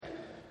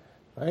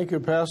Thank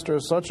you, Pastor.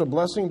 It's such a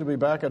blessing to be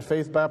back at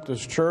Faith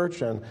Baptist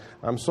Church, and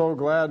I'm so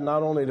glad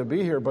not only to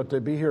be here, but to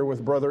be here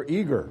with Brother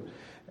Eager.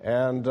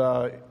 And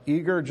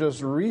Eager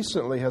just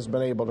recently has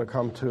been able to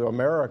come to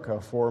America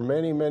for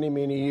many, many,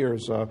 many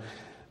years.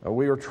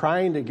 We were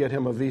trying to get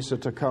him a visa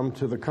to come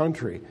to the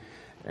country.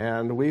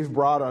 And we've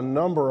brought a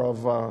number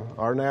of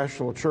our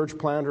national church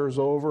planters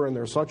over, and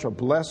there's such a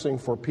blessing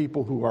for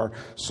people who are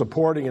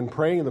supporting and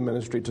praying the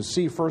ministry to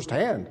see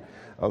firsthand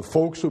of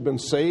folks who've been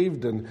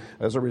saved and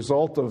as a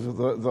result of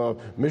the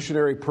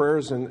missionary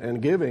prayers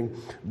and giving.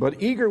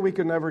 But Eager, we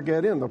could never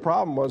get in. The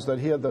problem was that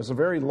he had this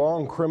very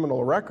long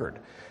criminal record.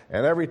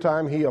 And every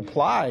time he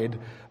applied,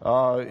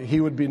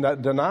 he would be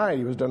denied.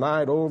 He was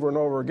denied over and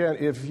over again.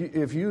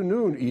 If you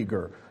knew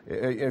Eager,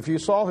 if you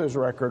saw his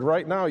record,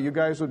 right now you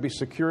guys would be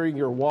securing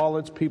your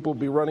wallets. People would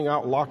be running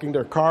out and locking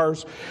their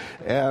cars.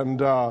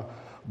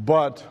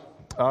 But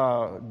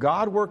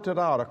God worked it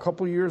out a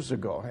couple years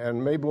ago,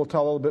 and maybe we'll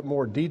tell a little bit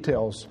more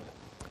details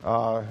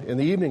in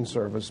the evening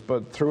service.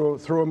 But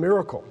through a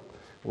miracle,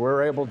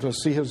 we're able to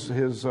see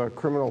his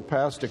criminal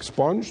past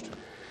expunged,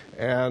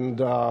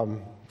 and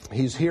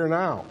he's here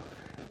now.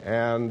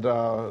 And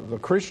the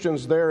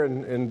Christians there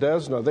in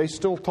Desna, they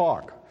still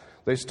talk.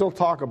 They still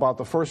talk about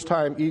the first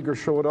time Eager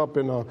showed up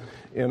in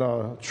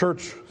a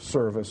church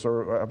service,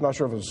 or I'm not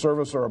sure if it was a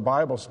service or a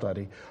Bible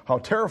study, how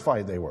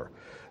terrified they were.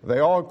 They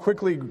all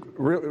quickly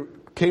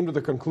came to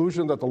the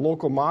conclusion that the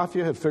local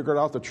mafia had figured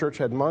out the church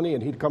had money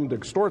and he'd come to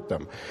extort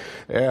them.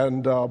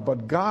 And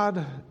but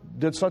God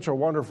did such a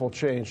wonderful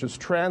change. It's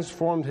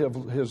transformed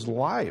his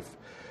life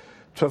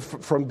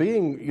from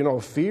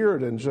being,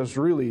 feared and just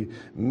really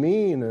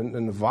mean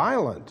and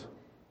violent.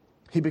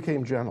 He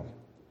became gentle.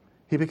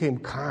 He became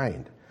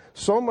kind.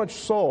 So much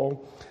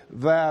so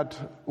that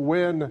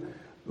when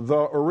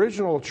the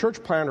original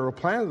church planter who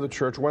planted the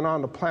church went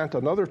on to plant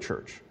another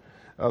church,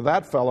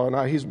 that fellow,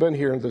 now he's been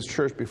here in this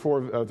church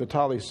before,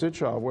 Vitaly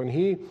Sichov, when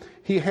he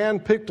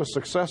handpicked a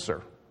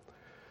successor.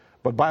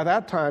 But by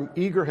that time,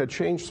 Eager had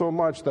changed so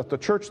much that the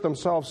church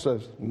themselves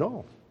says,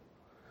 no,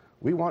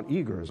 we want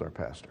Eager as our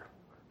pastor.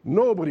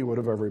 Nobody would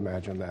have ever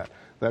imagined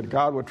that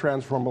God would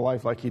transform a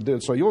life like he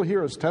did. So you'll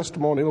hear his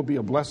testimony. It'll be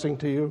a blessing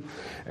to you.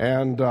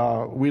 And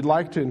we'd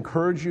like to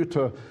encourage you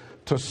to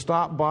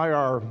stop by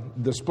our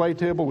display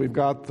table. We've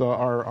got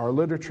our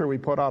literature. We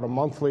put out a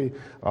monthly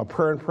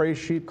prayer and praise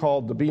sheet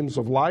called The Beams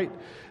of Light.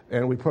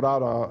 And we put out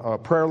a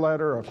prayer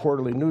letter, a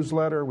quarterly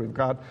newsletter. We've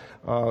got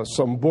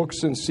some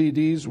books and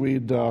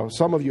CDs.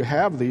 Some of you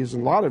have these,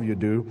 and a lot of you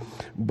do.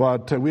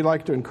 But we'd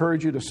like to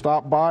encourage you to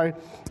stop by.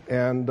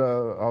 And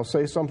I'll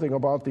say something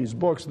about these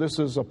books. This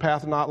is A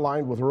Path Not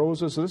Lined with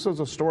Roses. This is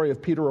a story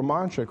of Peter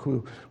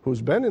Romanchik,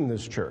 who's been in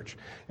this church.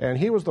 And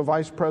he was the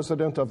vice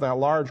president of that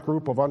large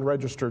group of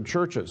unregistered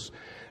churches.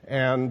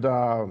 And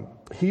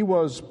he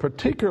was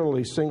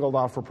particularly singled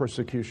out for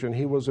persecution.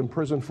 He was in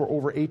prison for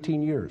over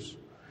 18 years.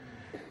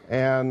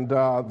 And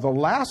the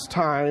last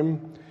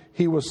time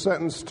he was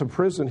sentenced to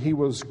prison, he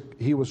was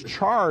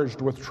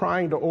charged with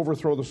trying to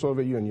overthrow the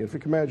Soviet Union. If you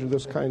can imagine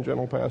this kind,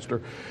 gentle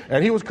pastor.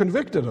 And he was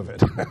convicted of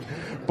it.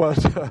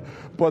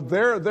 But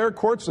their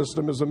court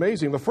system is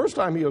amazing. The first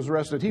time he was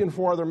arrested, he and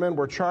 4 other men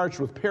were charged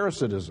with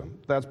parasitism.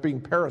 That's being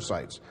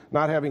parasites,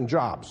 not having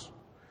jobs.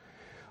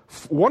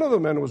 One of the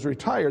men was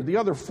retired. The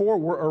other 4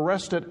 were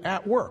arrested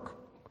at work.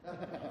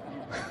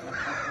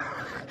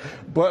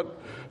 But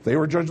they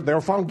were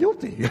found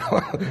guilty.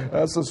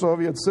 That's the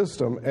Soviet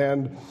system.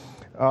 And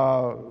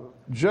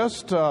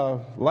just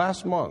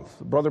last month,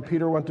 Brother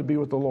Peter went to be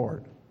with the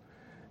Lord.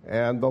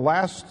 And the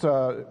last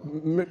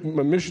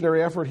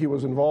missionary effort he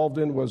was involved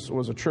in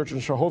was a church in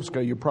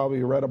Shahovska. You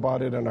probably read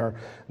about it in our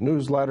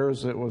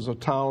newsletters. It was a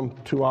town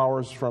 2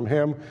 hours from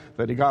him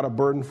that he got a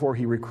burden for.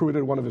 He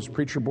recruited one of his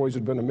preacher boys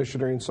who'd been a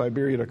missionary in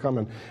Siberia to come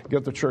and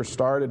get the church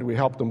started. We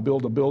helped him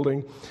build a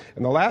building.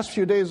 And the last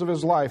few days of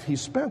his life, he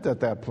spent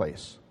at that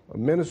place,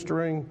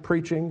 ministering,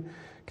 preaching,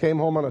 came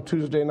home on a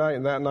Tuesday night,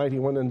 and that night he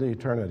went into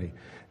eternity.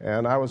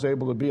 And I was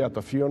able to be at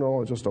the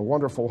funeral. Just a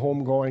wonderful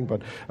homegoing.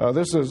 But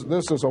this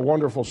is a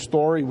wonderful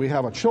story. We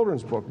have a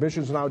children's book.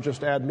 Missions Now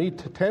just add me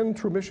to 10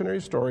 true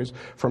missionary stories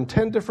from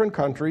 10 different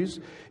countries,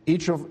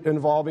 each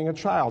involving a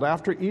child.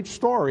 After each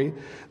story,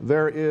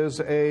 there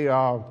is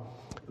a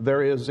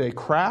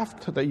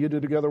craft that you do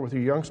together with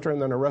your youngster,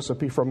 and then a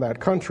recipe from that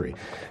country.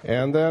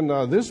 And then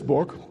this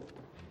book,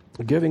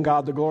 Giving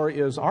God the Glory,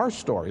 is our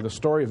story, the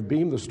story of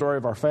Beam, the story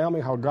of our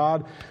family, how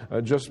God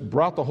just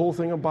brought the whole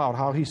thing about,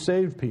 how he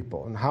saved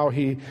people, and how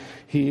he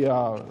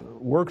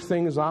worked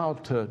things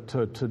out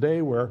to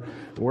today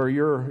where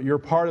you're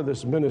part of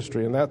this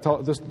ministry, and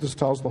this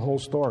tells the whole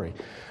story.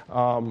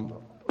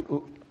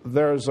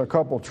 There's a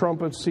couple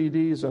trumpet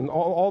CDs, and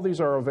all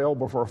these are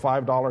available for a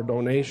 $5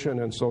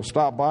 donation, and so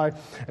stop by.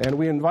 And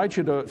we invite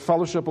you to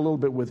fellowship a little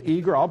bit with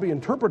Eager. I'll be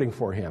interpreting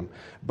for him,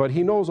 but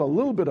he knows a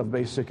little bit of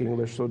basic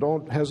English, so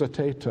don't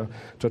hesitate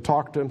to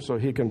talk to him so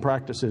he can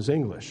practice his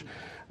English.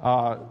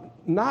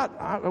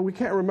 We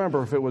can't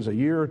remember if it was a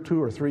year or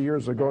 2 or 3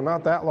 years ago,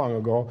 not that long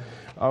ago,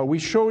 we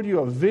showed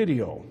you a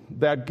video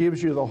that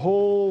gives you the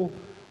whole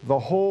the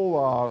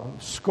whole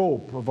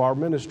scope of our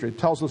ministry. It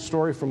tells the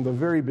story from the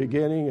very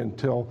beginning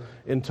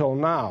until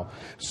now.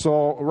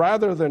 So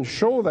rather than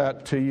show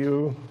that to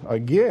you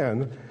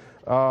again,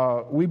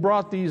 we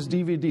brought these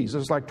DVDs.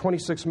 It's like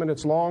 26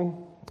 minutes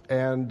long.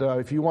 And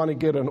if you want to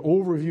get an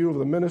overview of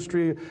the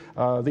ministry,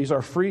 these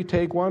are free.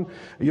 Take one.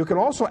 You can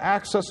also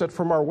access it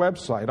from our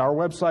website. Our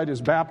website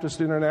is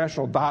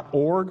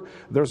baptistinternational.org.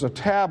 There's a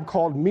tab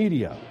called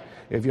Media.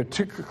 If you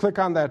click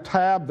on that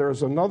tab,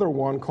 there's another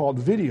one called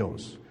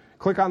Videos.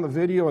 Click on the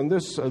video, and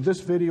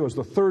this video is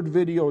the third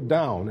video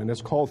down, and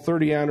it's called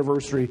 30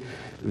 Anniversary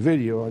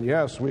Video. And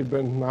yes, we've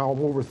been now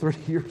over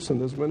 30 years in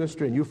this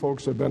ministry, and you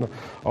folks have been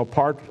a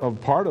part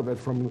of it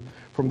from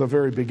the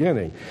very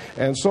beginning.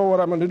 And so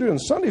what I'm going to do in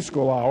Sunday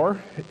School Hour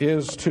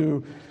is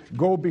to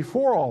go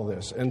before all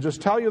this and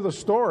just tell you the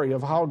story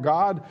of how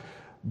God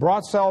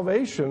brought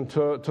salvation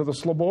to the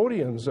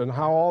Slobodians and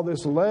how all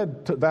this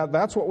led to that.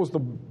 That's what was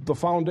the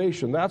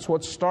foundation. That's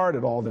what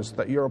started all this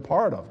that you're a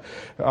part of.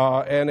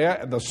 And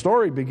the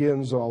story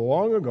begins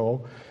long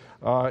ago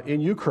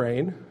in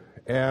Ukraine.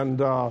 And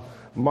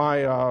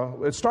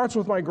it starts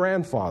with my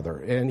grandfather.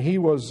 And he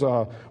was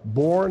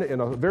born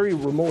in a very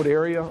remote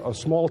area, a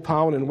small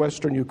town in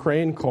western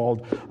Ukraine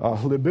called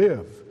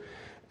Lviv.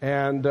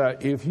 And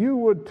if you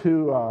were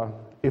to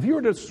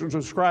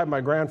describe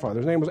my grandfather,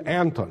 his name was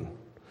Anton.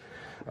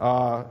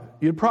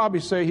 You'd probably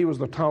say he was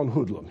the town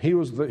hoodlum. He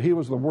was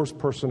the worst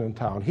person in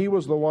town. He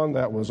was the one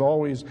that was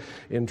always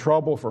in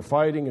trouble for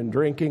fighting and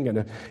drinking.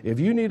 And if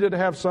you needed to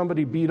have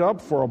somebody beat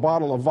up for a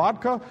bottle of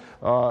vodka,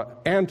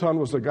 Anton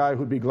was the guy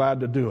who'd be glad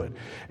to do it.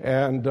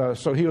 And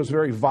so he was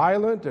very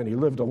violent, and he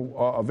lived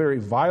a very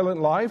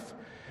violent life.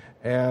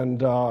 And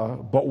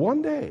but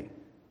one day,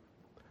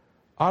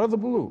 out of the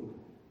blue,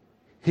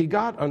 he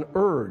got an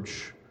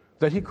urge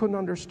that he couldn't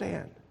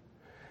understand.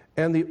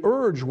 And the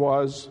urge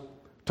was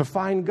to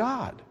find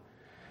God.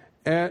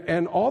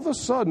 And all of a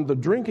sudden, the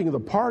drinking, the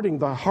partying,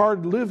 the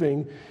hard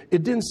living,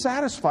 it didn't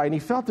satisfy. And he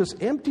felt this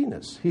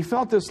emptiness. He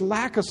felt this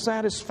lack of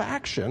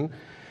satisfaction,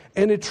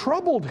 and it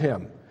troubled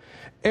him.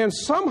 And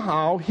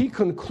somehow he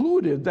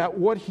concluded that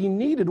what he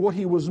needed, what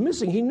he was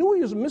missing, he knew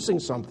he was missing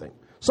something.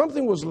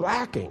 Something was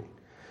lacking.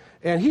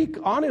 And he,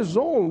 on his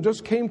own,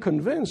 just came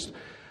convinced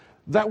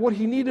that what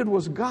he needed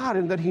was God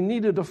and that he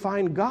needed to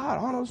find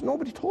God.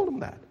 Nobody told him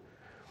that.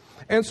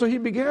 And so he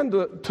began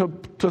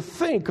to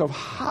think of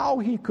how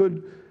he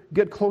could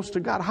get close to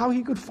God, how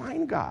he could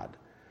find God.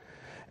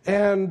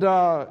 And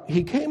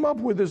he came up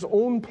with his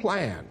own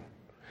plan.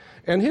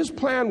 And his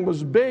plan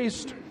was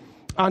based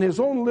on his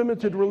own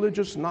limited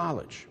religious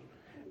knowledge.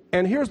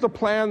 And here's the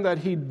plan that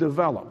he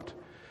developed.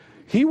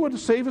 He would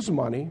save his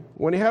money.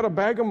 When he had a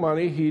bag of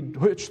money, he'd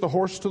hitch the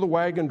horse to the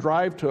wagon,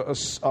 drive to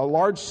a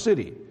large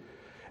city.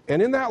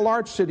 And in that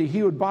large city,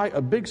 he would buy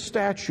a big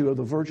statue of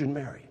the Virgin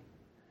Mary.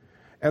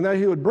 And then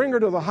he would bring her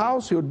to the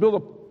house. He would build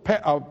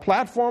a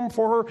platform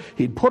for her.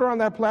 He'd put her on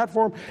that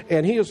platform,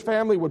 and he and his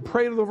family would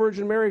pray to the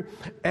Virgin Mary.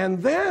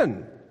 And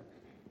then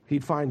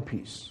he'd find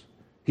peace.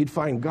 He'd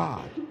find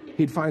God.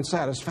 He'd find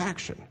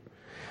satisfaction.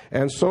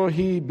 And so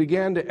he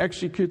began to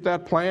execute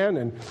that plan,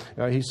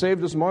 and he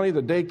saved his money.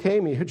 The day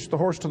came, he hitched the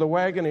horse to the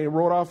wagon, and he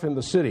rode off in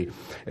the city.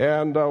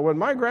 And when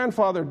my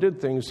grandfather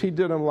did things, he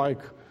did them like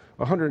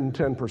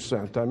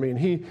 110%. I mean,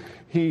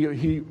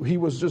 he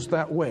was just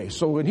that way.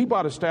 So when he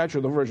bought a statue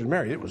of the Virgin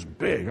Mary, it was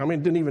big. I mean,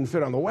 it didn't even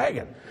fit on the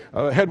wagon.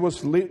 The head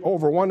was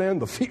over one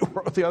end, the feet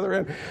were at the other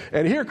end.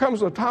 And here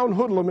comes a town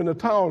hoodlum in the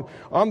town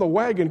on the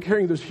wagon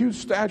carrying this huge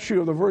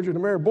statue of the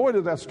Virgin Mary. Boy,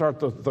 did that start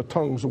the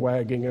tongues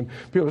wagging. And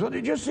people said,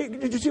 did you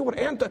see what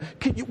Anton,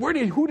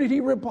 who did he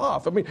rip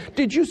off? I mean,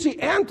 did you see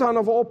Anton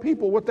of all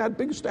people with that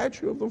big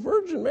statue of the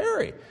Virgin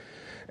Mary?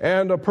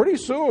 And pretty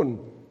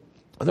soon,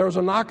 there was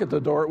a knock at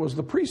the door. It was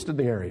the priest in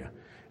the area.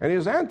 And he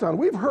says, Anton,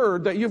 we've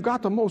heard that you've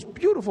got the most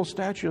beautiful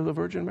statue of the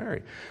Virgin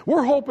Mary.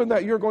 We're hoping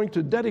that you're going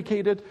to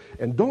dedicate it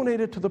and donate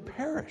it to the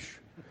parish.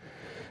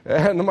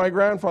 And my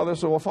grandfather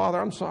said, well, Father,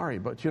 I'm sorry.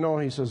 But,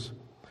 he says,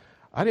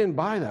 I didn't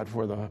buy that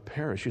for the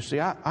parish. You see,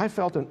 I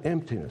felt an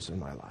emptiness in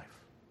my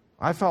life.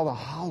 I felt a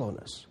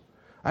hollowness.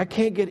 I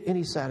can't get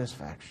any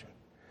satisfaction.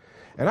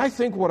 And I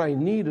think what I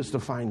need is to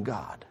find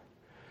God.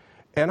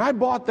 And I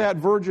bought that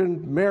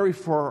Virgin Mary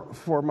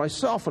for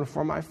myself and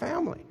for my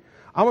family.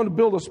 I'm going to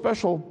build a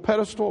special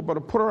pedestal, but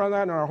to put her on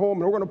that in our home,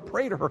 and we're going to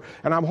pray to her,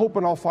 and I'm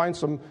hoping I'll find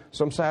some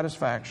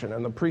satisfaction.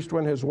 And the priest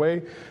went his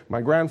way.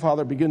 My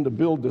grandfather began to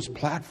build this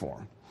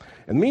platform.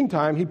 In the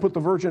meantime, he put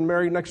the Virgin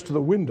Mary next to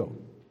the window,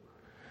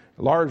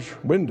 a large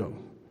window.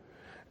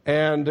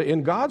 And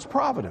in God's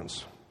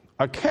providence,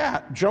 a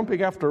cat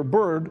jumping after a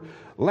bird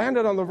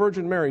landed on the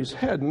Virgin Mary's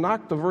head,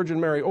 knocked the Virgin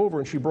Mary over,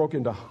 and she broke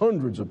into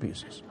hundreds of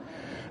pieces.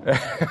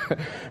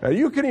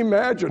 You can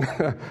imagine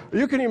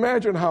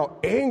how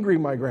angry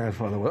my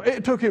grandfather was.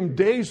 It took him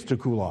days to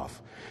cool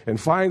off.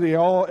 And finally,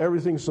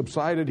 everything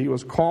subsided. He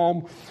was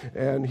calm.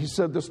 And he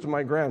said this to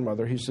my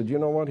grandmother. He said, you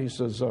know what? He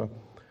says,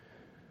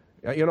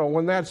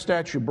 when that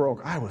statue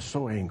broke, I was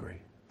so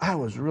angry. I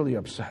was really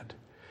upset.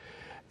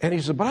 And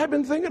he said, but I've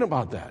been thinking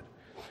about that.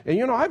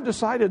 And, I've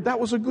decided that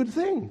was a good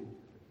thing.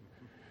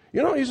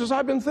 You know, he says,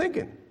 I've been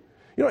thinking,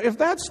 you know, if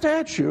that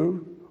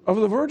statue of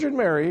the Virgin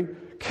Mary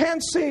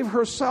can't save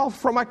herself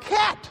from a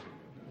cat,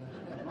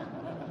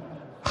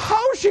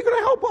 how is she going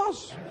to help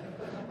us?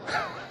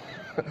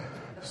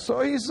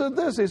 So he said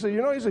this. He said,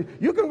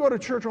 you can go to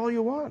church all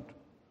you want,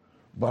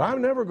 but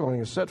I'm never going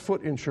to set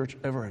foot in church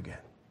ever again.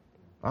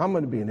 I'm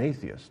going to be an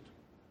atheist.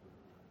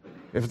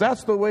 If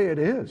that's the way it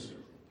is,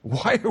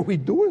 why are we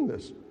doing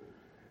this?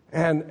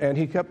 And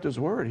he kept his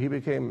word. He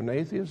became an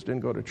atheist,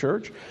 didn't go to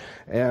church.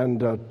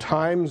 And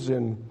times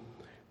in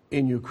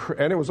Ukraine,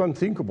 and it was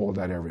unthinkable in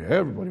that area.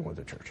 Everybody went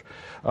to church.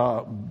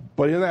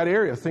 But in that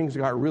area, things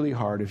got really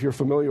hard. If you're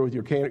familiar with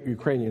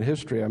Ukrainian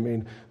history, I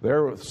mean,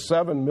 there were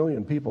 7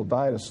 million people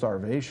died of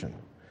starvation.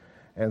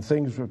 And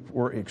things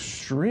were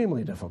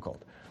extremely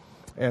difficult.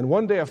 And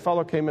one day a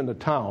fellow came into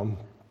town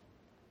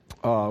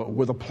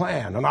with a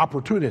plan, an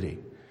opportunity.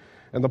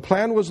 And the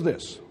plan was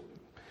this.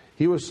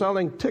 He was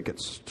selling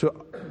tickets to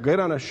get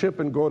on a ship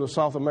and go to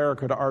South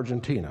America, to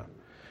Argentina.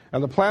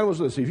 And the plan was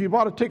this. If you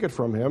bought a ticket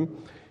from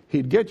him,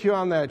 he'd get you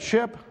on that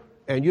ship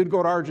and you'd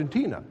go to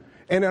Argentina.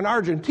 And in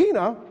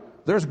Argentina,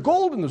 there's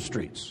gold in the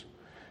streets.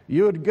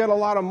 You'd get a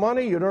lot of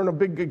money,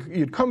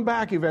 you'd come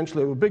back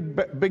eventually with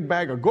a big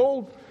bag of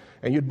gold,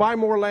 and you'd buy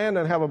more land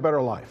and have a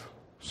better life.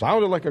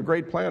 Sounded like a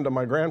great plan to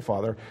my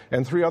grandfather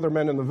and 3 other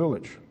men in the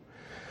village.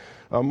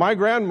 My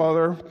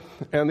grandmother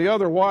and the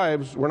other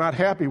wives were not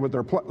happy with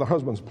the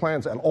husband's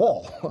plans at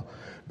all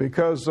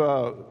because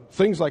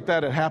things like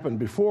that had happened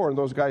before, and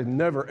those guys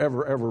never,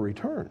 ever, ever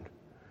returned.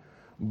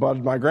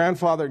 But my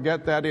grandfather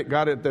got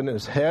it in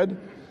his head,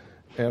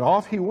 and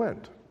off he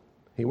went.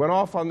 He went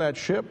off on that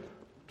ship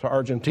to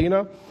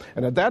Argentina,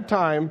 and at that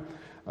time,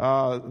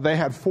 they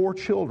had 4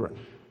 children.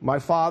 My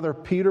father,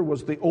 Peter,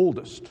 was the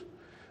oldest.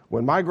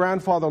 When my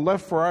grandfather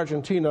left for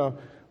Argentina,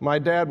 my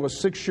dad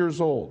was 6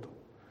 years old.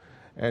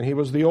 And he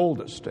was the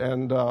oldest.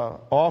 And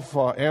off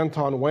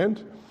Anton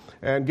went.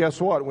 And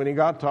guess what? When he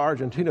got to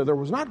Argentina, there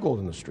was not gold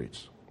in the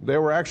streets. They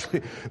were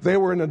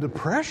in a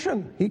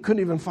depression. He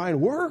couldn't even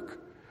find work.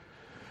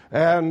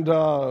 And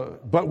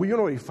but you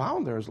know what he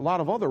found? There's a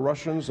lot of other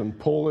Russians and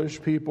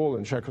Polish people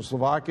and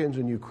Czechoslovakians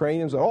and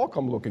Ukrainians that all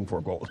come looking for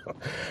gold.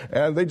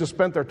 And they just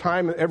spent their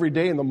time every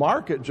day in the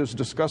market just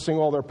discussing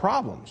all their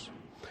problems.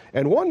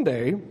 And one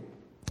day,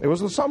 it was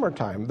the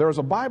summertime. There was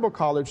a Bible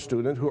college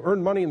student who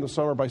earned money in the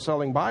summer by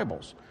selling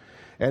Bibles.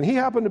 And he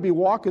happened to be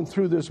walking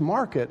through this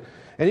market,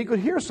 and he could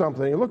hear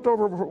something. He looked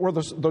over where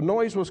the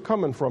noise was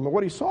coming from, and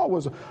what he saw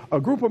was a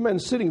group of men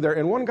sitting there,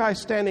 and one guy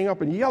standing up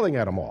and yelling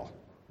at them all.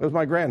 It was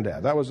my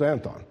granddad. That was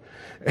Anton.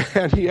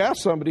 And he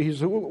asked somebody, he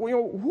said,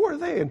 well, who are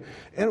they?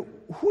 And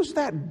who's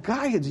that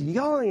guy that's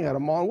yelling at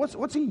them all?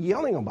 What's he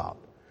yelling about?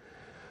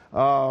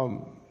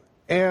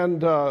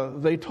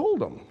 They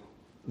told him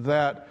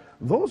that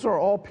those are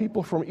all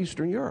people from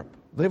Eastern Europe.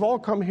 They've all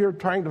come here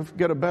trying to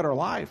get a better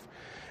life.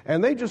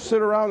 And they just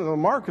sit around in the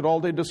market all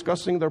day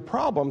discussing their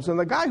problems. And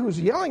the guy who's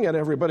yelling at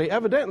everybody,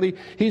 evidently,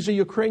 he's a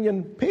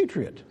Ukrainian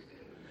patriot.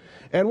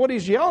 And what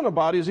he's yelling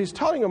about is he's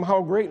telling them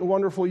how great and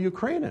wonderful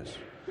Ukraine is.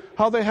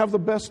 How they have the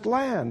best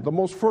land, the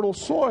most fertile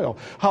soil.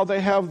 How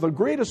they have the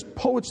greatest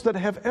poets that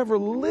have ever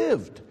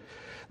lived.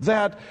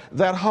 That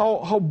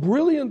how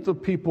brilliant the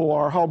people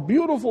are, how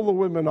beautiful the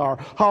women are,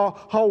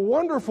 how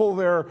wonderful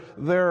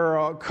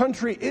their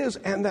country is,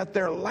 and that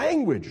their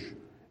language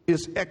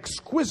is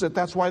exquisite.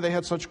 That's why they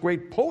had such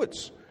great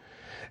poets.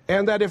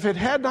 And that if it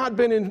had not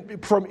been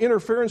from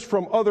interference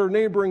from other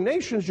neighboring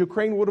nations,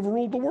 Ukraine would have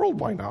ruled the world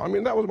by now. I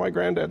mean, that was my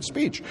granddad's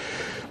speech.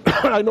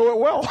 I know it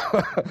well.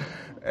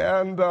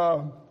 And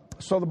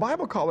so the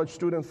Bible college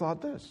student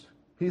thought this.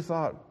 He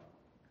thought,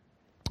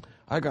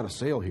 I got a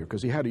sale here,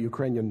 because he had a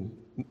Ukrainian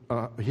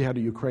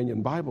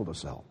Bible to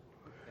sell.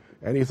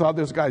 And he thought,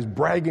 this guy's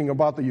bragging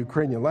about the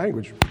Ukrainian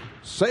language.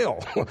 Sale.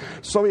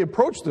 So he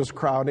approached this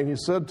crowd and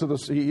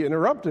he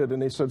interrupted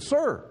and he said,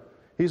 sir,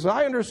 he said,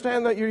 I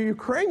understand that you're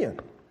Ukrainian.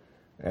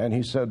 And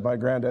he said, my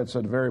granddad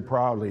said very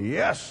proudly,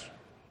 yes,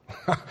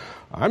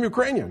 I'm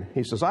Ukrainian.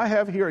 He says, I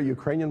have here a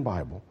Ukrainian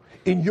Bible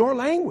in your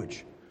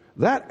language.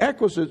 That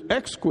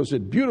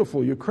exquisite,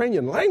 beautiful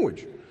Ukrainian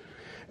language.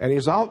 And he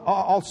says,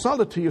 I'll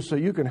sell it to you so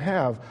you can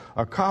have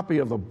a copy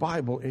of the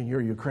Bible in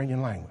your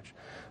Ukrainian language.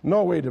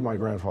 No way did my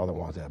grandfather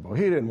want that book.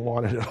 He didn't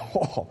want it at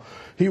all.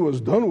 He was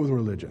done with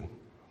religion.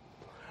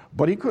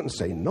 But he couldn't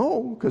say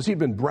no, because he'd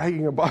been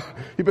bragging about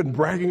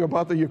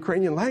the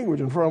Ukrainian language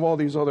in front of all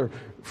these other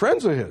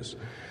friends of his.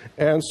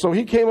 And so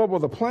he came up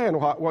with a plan.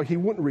 Well, he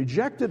wouldn't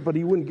reject it, but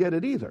he wouldn't get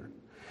it either.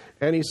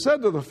 And he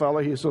said to the fellow,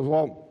 he says,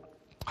 well,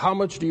 how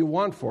much do you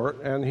want for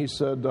it? And he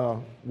said,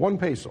 1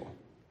 peso.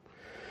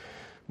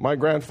 My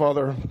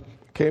grandfather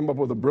came up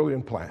with a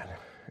brilliant plan.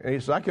 And he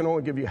said, I can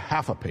only give you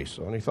half a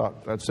peso. And he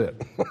thought, that's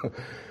it.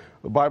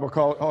 The Bible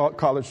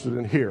college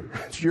student, here,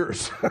 it's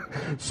yours.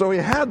 So he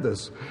had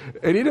this.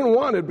 And he didn't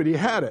want it, but he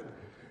had it.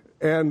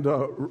 And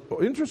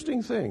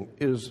interesting thing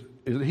is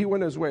he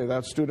went his way.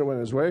 That student went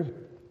his way.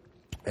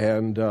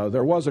 And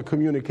there was a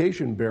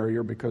communication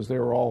barrier because they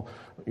were all,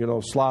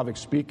 Slavic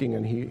speaking,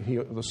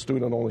 and the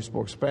student only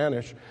spoke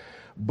Spanish.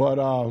 But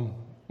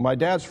my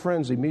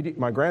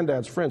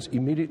granddad's friends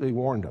immediately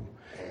warned him.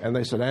 And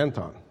they said,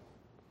 Anton,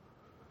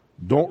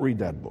 don't read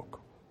that book.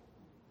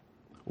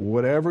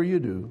 Whatever you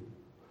do,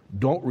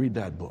 don't read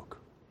that book.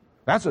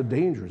 That's a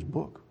dangerous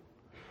book.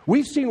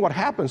 We've seen what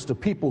happens to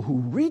people who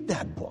read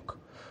that book.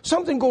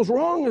 Something goes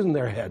wrong in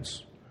their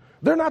heads.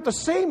 They're not the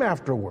same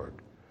afterward.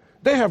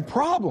 They have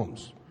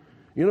problems.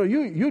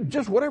 You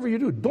just, whatever you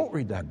do, don't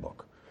read that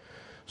book.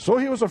 So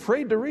he was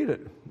afraid to read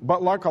it.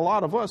 But like a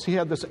lot of us, he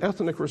had this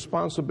ethnic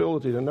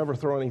responsibility to never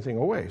throw anything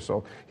away.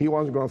 So he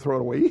wasn't going to throw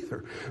it away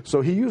either.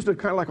 So he used it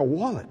kind of like a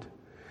wallet.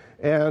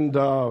 And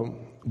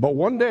but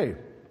one day,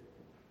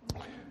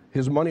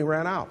 his money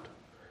ran out.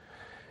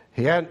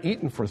 He hadn't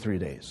eaten for 3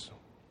 days.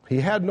 He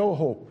had no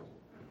hope.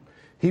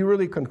 He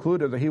really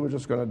concluded that he was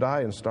just going to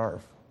die and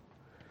starve.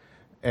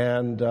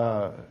 And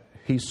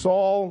he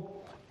saw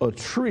a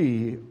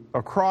tree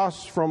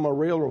across from a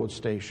railroad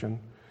station.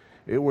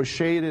 It was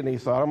shaded, and he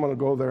thought, I'm going to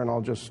go there and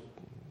I'll just,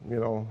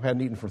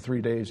 hadn't eaten for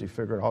 3 days. He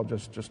figured I'll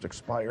just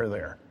expire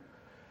there.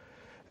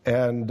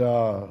 And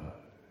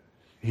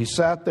he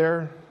sat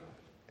there,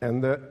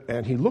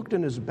 and he looked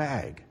in his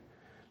bag,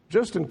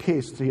 just in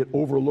case he had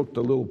overlooked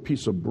a little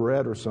piece of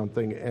bread or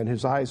something, and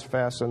his eyes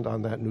fastened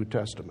on that New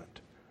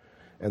Testament.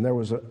 And there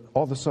was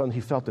all of a sudden he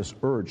felt this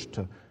urge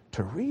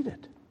to read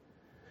it.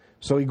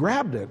 So he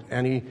grabbed it,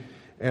 and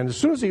as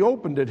soon as he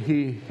opened it,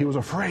 he was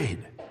afraid.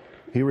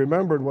 He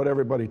remembered what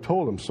everybody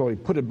told him, so he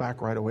put it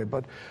back right away.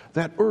 But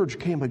that urge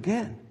came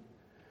again.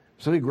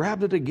 So he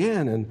grabbed it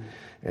again,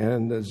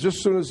 and just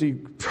as soon as he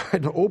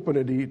tried to open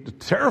it, he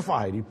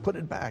terrified. He put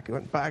it back. He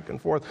went back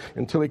and forth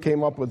until he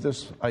came up with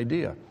this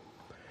idea.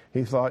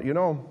 He thought,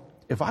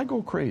 if I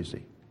go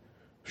crazy,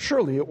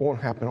 surely it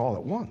won't happen all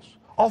at once.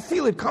 I'll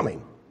feel it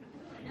coming,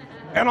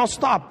 and I'll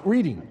stop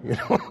reading.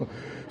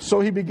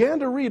 So he began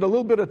to read a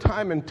little bit of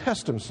time and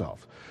test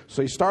himself.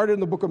 So he started in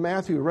the book of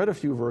Matthew, read a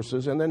few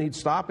verses, and then he'd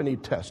stop and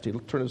he'd test.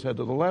 He'd turn his head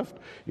to the left,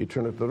 he'd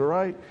turn it to the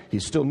right. He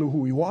still knew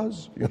who he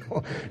was,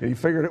 and he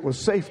figured it was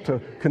safe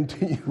to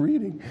continue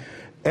reading.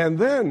 And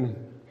then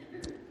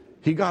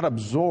he got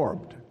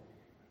absorbed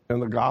in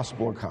the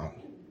gospel account.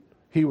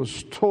 He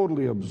was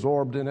totally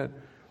absorbed in it,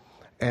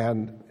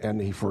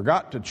 and he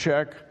forgot to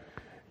check,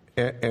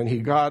 and he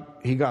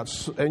got,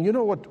 and you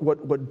know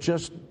what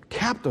just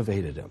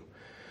captivated him?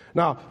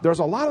 Now, there's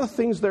a lot of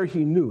things there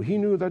he knew. He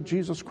knew that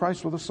Jesus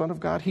Christ was the Son of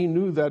God. He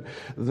knew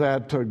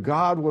that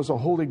God was a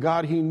holy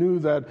God. He knew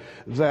that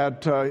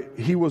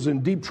he was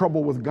in deep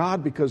trouble with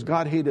God because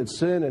God hated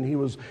sin, and he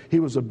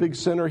was a big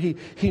sinner. He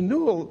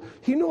knew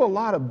a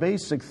lot of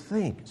basic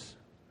things.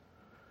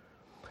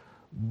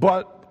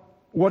 But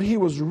what he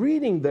was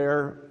reading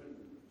there,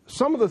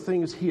 some of the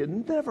things he had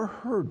never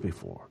heard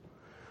before,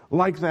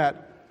 like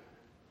that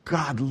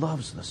God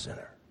loves the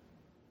sinner.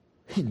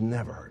 He'd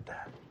never heard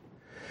that.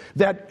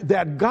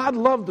 That God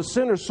loved the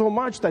sinner so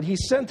much that he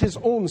sent his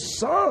own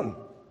son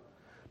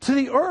to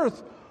the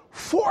earth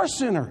for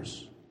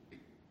sinners.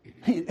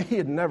 He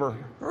had never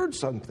heard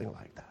something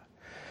like that.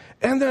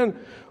 And then,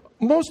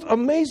 most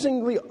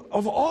amazingly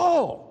of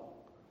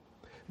all,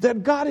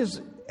 that God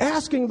is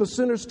asking the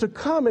sinners to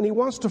come, and he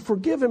wants to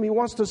forgive him, he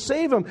wants to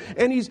save him,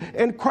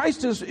 and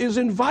Christ is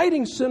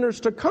inviting sinners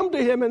to come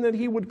to him, and that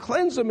he would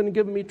cleanse them and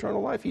give them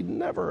eternal life. He'd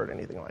never heard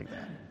anything like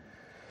that.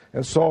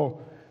 And so,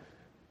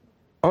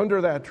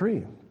 under that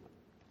tree,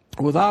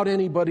 without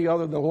anybody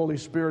other than the Holy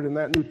Spirit in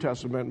that New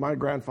Testament, my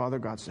grandfather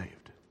got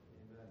saved.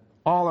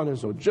 All on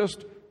his own.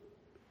 Just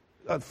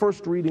a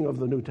first reading of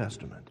the New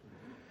Testament.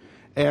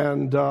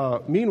 And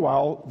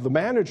meanwhile, the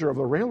manager of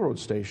the railroad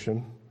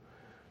station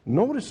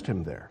noticed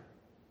him there.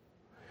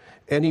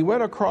 And he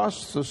went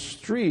across the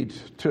street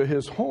to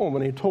his home,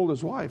 and he told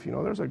his wife,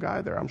 there's a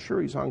guy there. I'm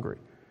sure he's hungry.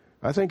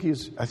 I think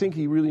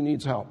he really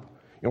needs help.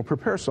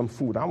 Prepare some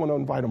food. I want to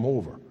invite him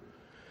over.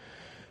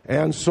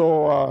 And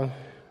so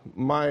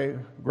my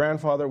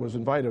grandfather was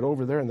invited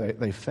over there, and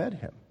they fed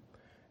him.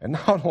 And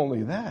not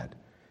only that,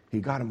 he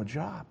got him a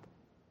job.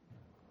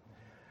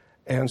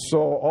 And so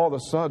all of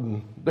a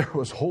sudden, there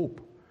was hope.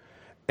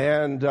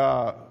 And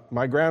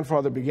my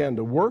grandfather began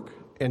to work,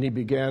 and he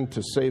began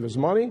to save his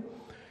money.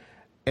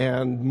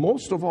 And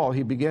most of all,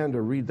 he began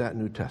to read that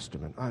New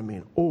Testament. I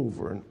mean,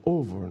 over and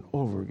over and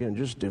over again,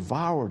 just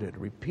devoured it,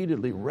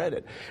 repeatedly read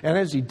it. And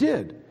as he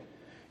did,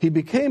 he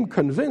became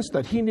convinced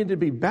that he needed to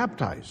be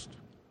baptized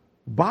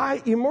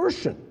by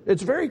immersion.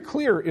 It's very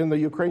clear in the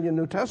Ukrainian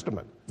New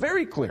Testament.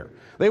 Very clear.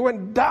 They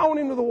went down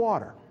into the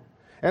water.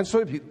 And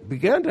so he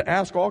began to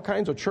ask all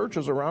kinds of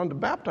churches around to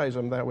baptize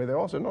him that way. They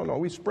all said, no,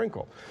 we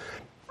sprinkle.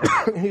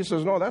 He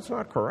says, no, that's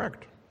not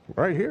correct.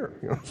 Right here.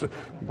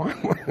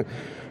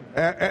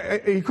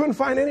 He couldn't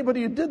find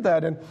anybody who did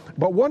that.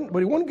 But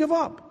he wouldn't give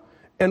up.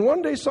 And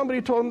one day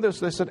somebody told him this.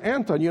 They said,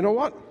 Anton, you know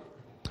what?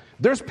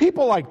 There's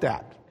people like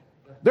that.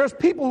 There's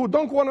people who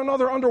dunk one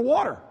another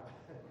underwater.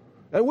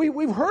 And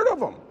we've heard of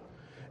them.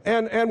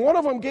 And one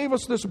of them gave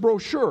us this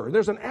brochure.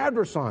 There's an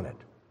address on it.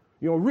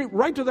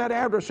 Write to that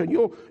address, and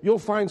you'll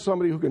find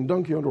somebody who can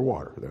dunk you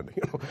underwater.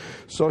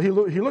 So he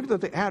looked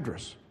at the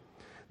address.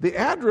 The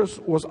address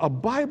was a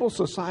Bible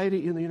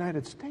society in the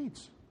United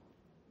States.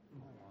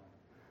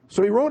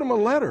 So he wrote him a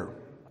letter.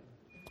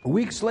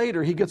 Weeks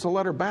later, he gets a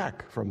letter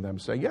back from them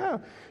saying, yeah,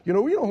 we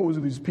know who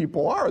these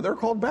people are. They're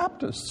called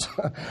Baptists.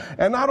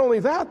 And not only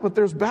that, but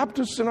there's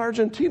Baptists in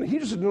Argentina. He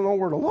just didn't know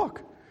where to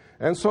look.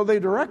 And so they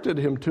directed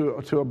him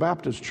to a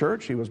Baptist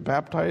church. He was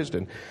baptized,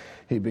 and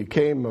he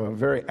became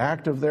very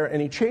active there.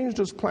 And he changed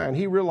his plan.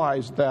 He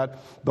realized that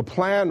the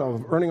plan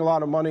of earning a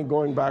lot of money,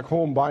 going back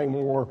home, buying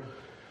more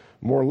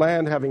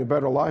land, having a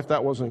better life,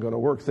 that wasn't going to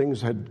work.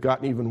 Things had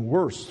gotten even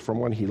worse from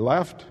when he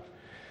left.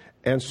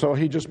 And so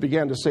he just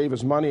began to save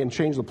his money and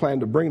change the plan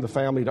to bring the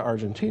family to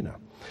Argentina.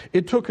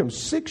 It took him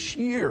 6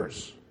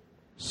 years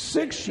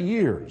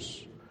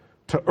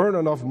to earn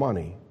enough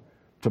money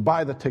to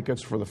buy the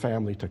tickets for the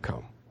family to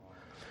come.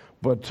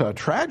 But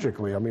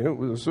tragically, it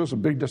was a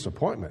big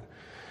disappointment.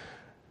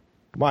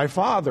 My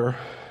father,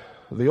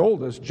 the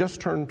oldest,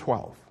 just turned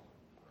 12.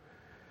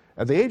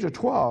 At the age of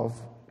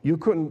 12,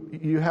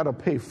 you had to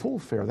pay full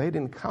fare. They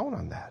didn't count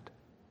on that.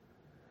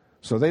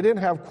 So they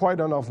didn't have quite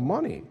enough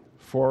money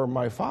for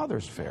my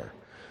father's fare.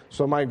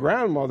 So my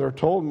grandmother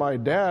told my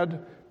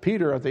dad,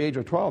 Peter, at the age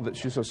of 12, that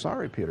she said,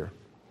 sorry, Peter,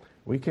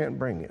 we can't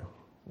bring you.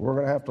 We're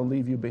going to have to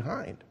leave you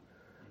behind.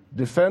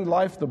 Defend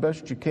life the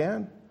best you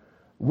can.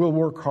 We'll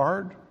work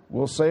hard.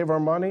 We'll save our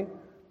money.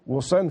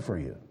 We'll send for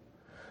you.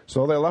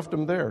 So they left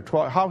him there.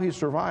 How he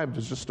survived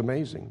is just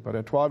amazing. But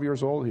at 12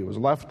 years old, he was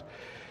left.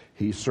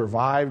 He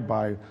survived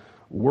by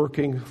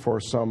working for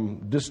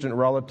some distant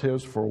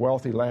relatives, for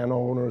wealthy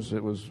landowners.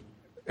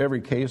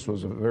 Every case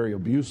was a very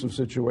abusive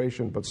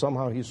situation, but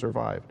somehow he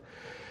survived.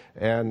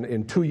 And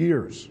in 2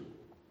 years,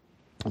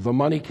 the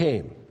money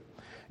came,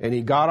 and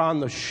he got on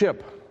the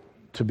ship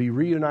to be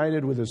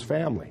reunited with his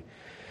family.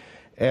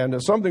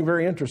 And something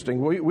very interesting,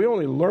 we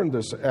only learned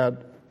this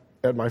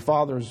at my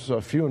father's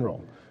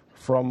funeral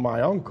from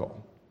my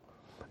uncle,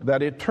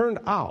 that it turned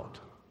out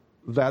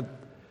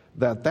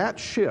that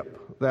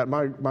ship that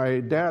my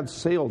dad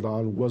sailed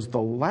on was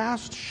the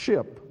last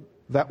ship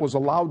that was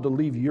allowed to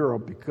leave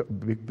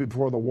Europe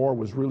before the war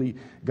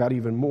got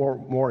even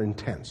more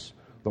intense.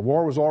 The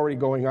war was already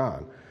going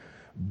on.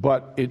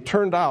 But it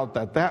turned out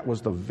that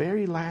was the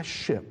very last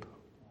ship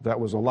that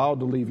was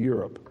allowed to leave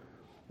Europe.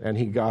 And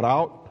he got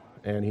out,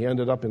 and he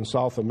ended up in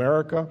South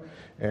America,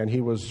 and he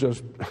was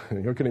just,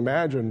 you can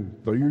imagine,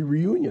 the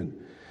reunion.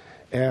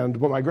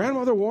 But my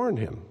grandmother warned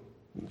him.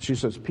 She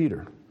says,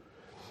 Peter,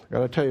 I got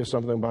to tell you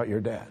something about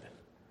your dad.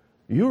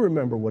 You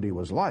remember what he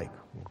was like.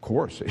 Of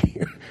course,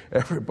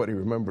 everybody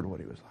remembered what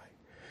he was like.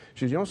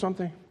 She said, you know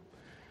something?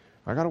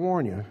 I got to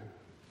warn you,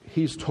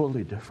 he's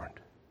totally different.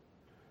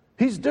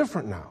 He's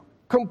different now,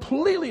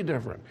 completely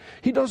different.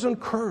 He doesn't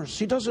curse.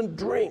 He doesn't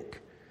drink.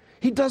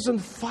 He doesn't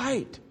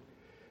fight.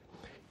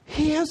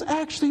 He has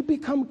actually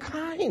become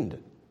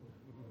kind.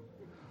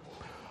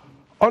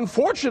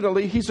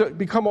 Unfortunately, he's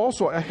become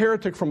also a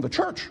heretic from the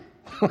church.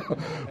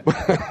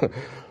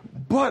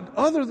 But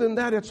other than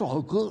that, it's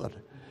all good.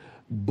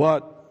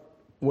 But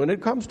when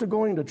it comes to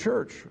going to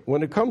church,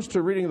 when it comes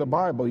to reading the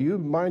Bible, you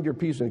mind your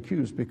P's and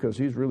Q's because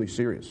he's really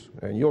serious,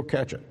 and you'll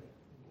catch it.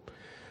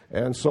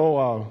 And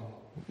so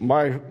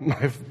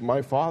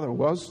my father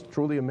was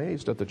truly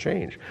amazed at the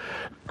change.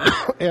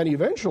 And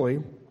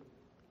eventually,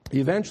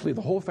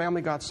 the whole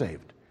family got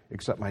saved,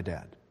 except my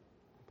dad.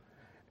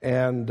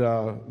 And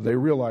they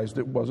realized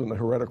it wasn't a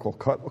heretical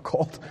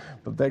cult,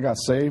 but they got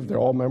saved. They're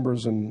all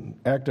members and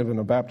active in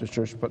a Baptist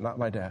church, but not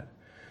my dad.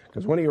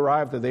 Because when he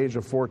arrived at the age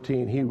of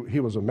 14, he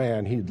was a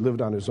man. He'd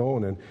lived on his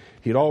own, and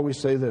he'd always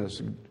say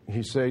this.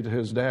 He'd say to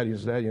his dad,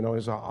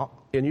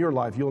 in your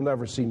life, you'll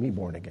never see me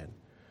born again.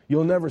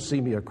 You'll never see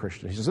me a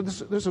Christian. He said,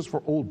 this is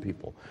for old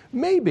people.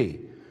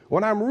 Maybe,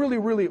 when I'm really,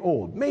 really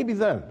old, maybe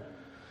then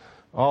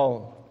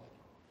I'll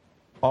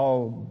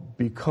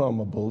become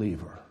a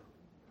believer.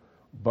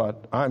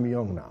 But I'm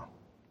young now.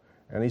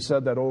 And he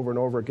said that over and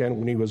over again.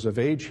 When he was of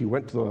age, he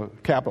went to the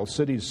capital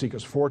city to seek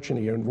his fortune.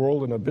 He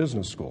enrolled in a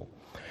business school.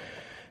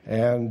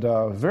 And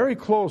very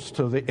close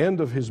to the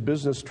end of his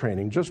business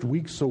training, just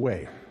weeks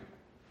away,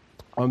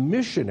 a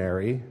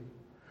missionary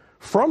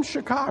from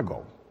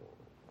Chicago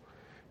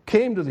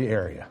came to the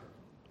area.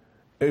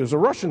 It was a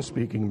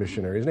Russian-speaking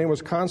missionary. His name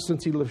was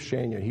Konstantin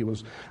Levshenya. He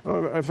was, I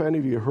don't know if any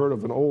of you heard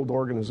of an old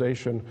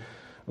organization.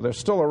 They're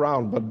still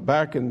around, but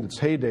back in its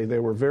heyday, they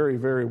were very,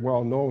 very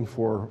well known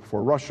for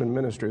Russian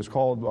ministry. It's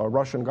called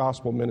Russian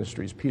Gospel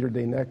Ministries. Peter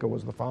Dayneka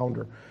was the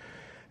founder.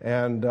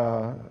 And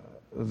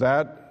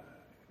that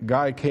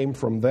guy came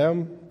from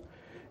them.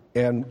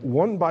 And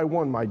one by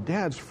one, my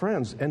dad's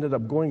friends ended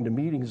up going to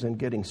meetings and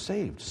getting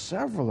saved.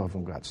 Several of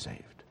them got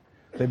saved.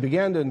 They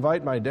began to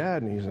invite my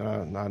dad, and he's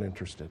not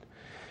interested.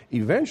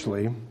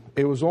 Eventually,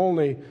 it was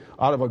only,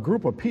 out of a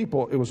group of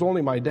people, it was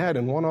only my dad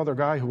and one other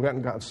guy who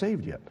hadn't gotten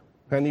saved yet.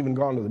 Hadn't even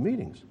gone to the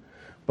meetings.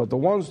 But the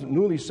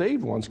newly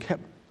saved ones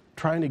kept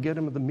trying to get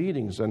him to the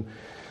meetings. And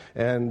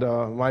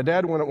my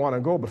dad wouldn't want to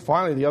go, but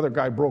finally the other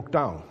guy broke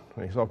down.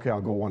 And he said, okay,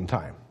 I'll go one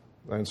time.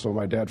 And so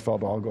my dad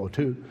felt, I'll go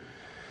too.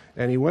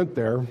 And he went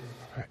there,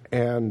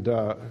 and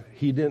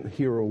he didn't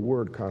hear a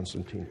word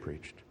Constantine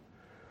preached.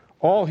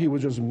 He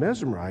was just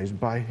mesmerized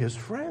by his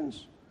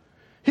friends.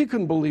 He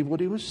couldn't believe what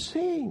he was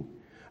seeing.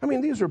 I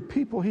mean, these are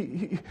people,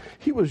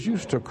 he was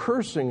used to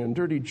cursing and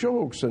dirty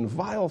jokes and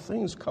vile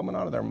things coming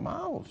out of their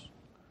mouths.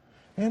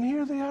 And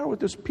here they are with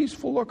this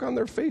peaceful look on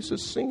their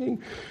faces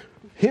singing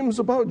hymns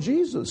about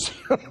Jesus.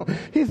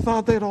 He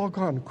thought they'd all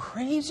gone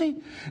crazy.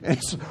 And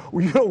he said,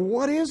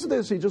 what is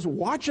this? He's just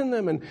watching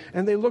them,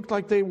 and they looked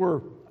like they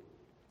were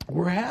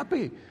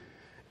happy.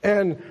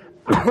 And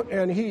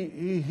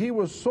he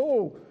was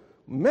so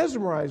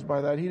mesmerized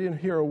by that, he didn't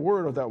hear a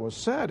word of that was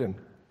said.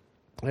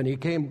 And he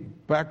came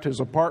back to his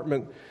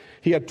apartment.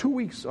 He had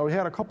he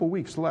had a couple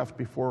weeks left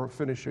before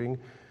finishing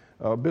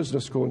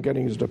business school and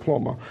getting his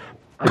diploma.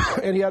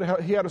 And he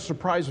had a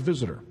surprise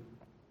visitor.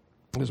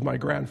 It was my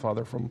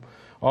grandfather from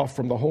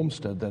the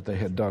homestead that they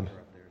had done.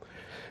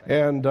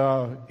 And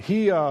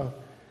he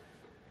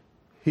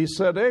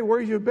said, "Hey, where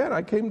have you been?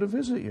 I came to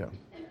visit you."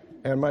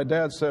 And my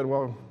dad said,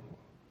 "Well,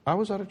 I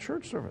was at a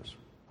church service.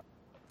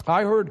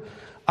 I heard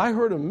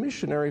a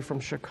missionary from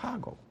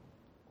Chicago."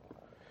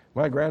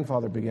 My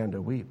grandfather began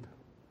to weep.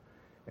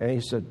 And he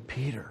said,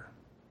 "Peter,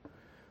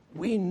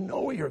 we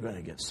know you're going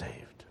to get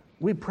saved.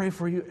 We pray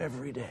for you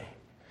every day."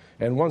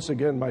 And once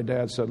again, my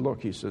dad said,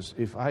 "Look," he says,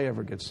 "if I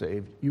ever get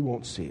saved, you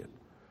won't see it."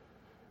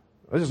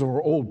 This is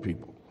for old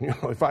people.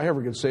 If I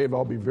ever get saved,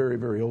 I'll be very,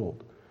 very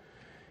old.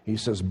 He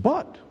says,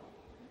 "But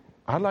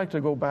I'd like to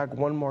go back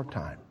one more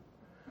time.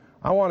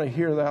 I want to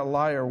hear that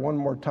liar one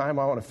more time.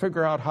 I want to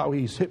figure out how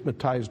he's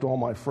hypnotized all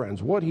my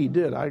friends. What he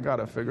did, I got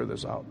to figure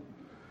this out."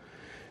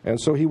 And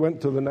so he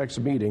went to the next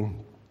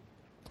meeting,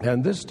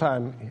 and this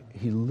time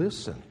he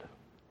listened.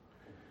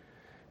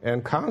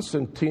 And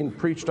Constantine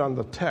preached on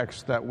the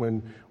text that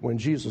when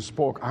Jesus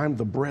spoke, "I'm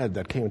the bread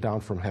that came down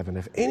from heaven.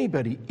 If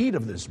anybody eat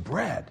of this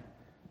bread,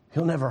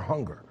 he'll never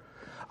hunger.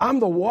 I'm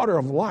the water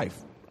of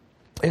life.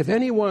 If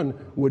anyone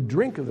would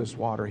drink of this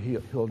water,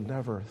 he'll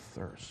never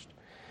thirst."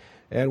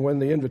 And when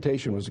the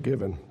invitation was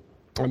given,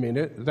 I mean,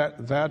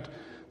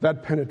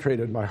 that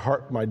penetrated my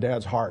heart, my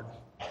dad's heart.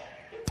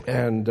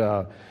 And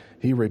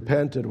he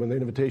repented when the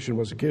invitation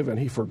was given.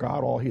 He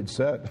forgot all he'd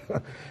said.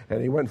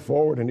 And he went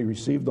forward and he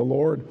received the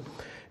Lord.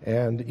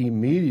 And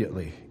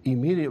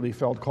immediately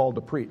felt called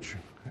to preach.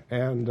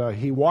 And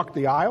he walked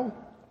the aisle,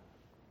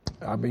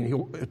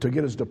 to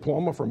get his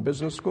diploma from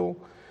business school,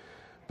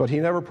 but he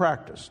never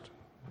practiced.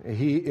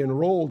 He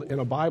enrolled in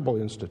a Bible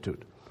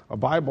institute.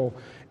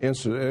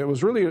 It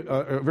was really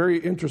a very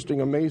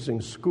interesting,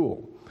 amazing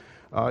school.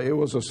 It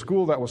was a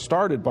school that was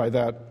started by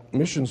that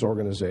missions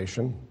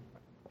organization.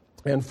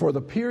 And for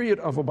the period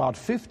of about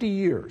 50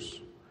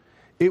 years,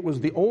 it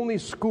was the only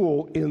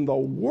school in the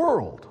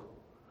world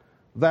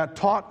that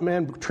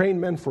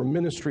trained men for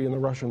ministry in the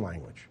Russian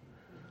language.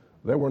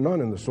 There were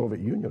none in the Soviet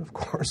Union, of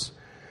course.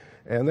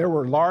 And there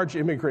were large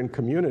immigrant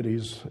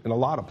communities in a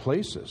lot of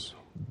places.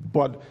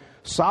 But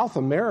South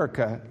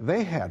America,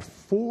 they had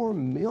 4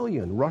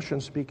 million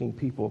Russian-speaking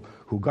people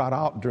who got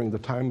out during the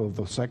time of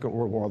the Second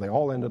World War. They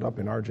all ended up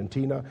in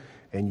Argentina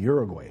and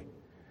Uruguay.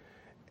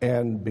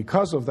 And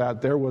because of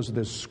that, there was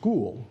this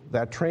school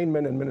that trained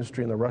men in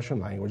ministry in the Russian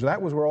language.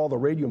 That was where all the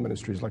radio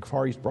ministries like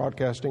Far East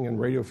Broadcasting and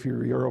Radio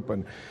Free Europe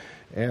and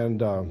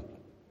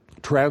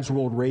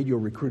Transworld Radio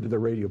recruited the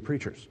radio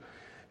preachers.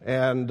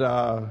 And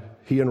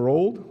he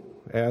enrolled,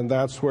 and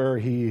that's where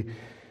he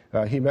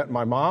met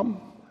my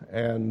mom,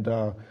 and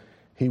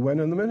he went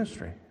in the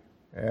ministry.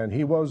 And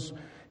he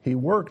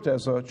worked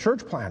as a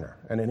church planner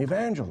and an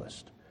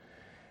evangelist.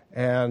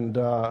 And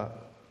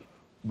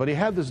but he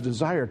had this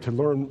desire to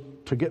learn,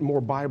 to get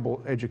more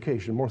Bible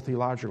education, more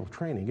theological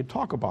training. He'd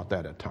talk about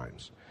that at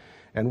times.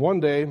 And one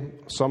day,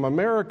 some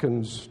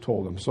American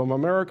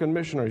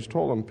missionaries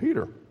told him,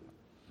 "Peter,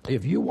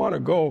 if you want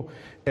to go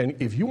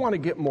and if you want to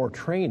get more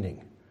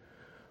training,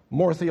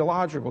 more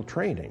theological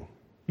training,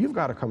 you've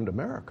got to come to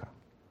America.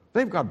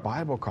 They've got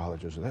Bible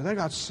colleges. They've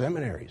got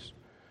seminaries.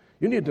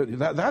 You need to.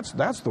 That's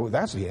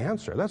the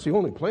answer. That's the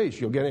only place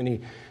you'll get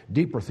any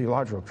deeper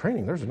theological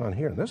training. There's none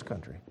here in this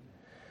country."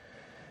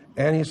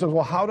 And he said,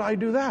 "Well, how do I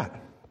do that?"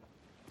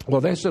 Well,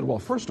 they said, "Well,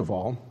 first of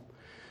all,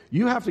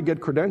 you have to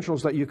get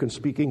credentials that you can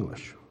speak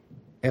English.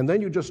 And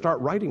then you just start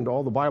writing to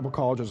all the Bible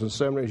colleges and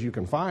seminaries you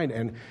can find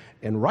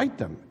and write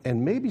them.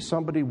 And maybe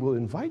somebody will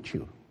invite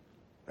you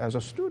as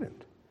a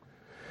student."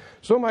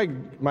 So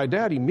my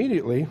dad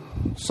immediately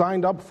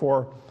signed up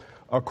for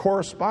a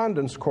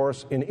correspondence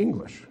course in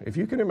English. If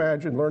you can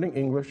imagine learning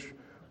English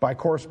by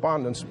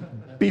correspondence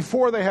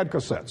before they had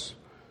cassettes.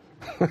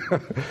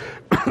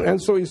 And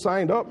so he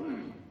signed up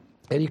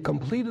and he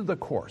completed the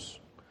course.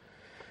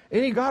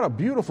 And he got a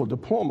beautiful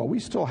diploma. We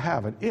still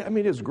have it. I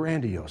mean, it's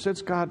grandiose.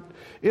 It's got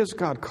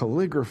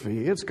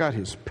calligraphy. It's got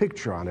his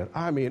picture on it.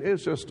 I mean,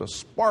 it's just a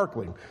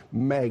sparkling,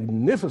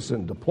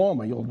 magnificent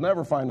diploma. You'll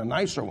never find a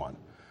nicer one.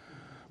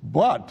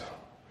 But,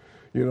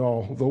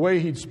 the way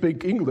he'd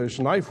speak English,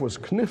 knife was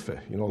kniffe.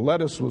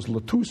 Lettuce was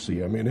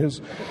latusi. I mean,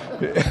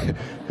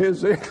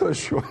 his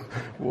English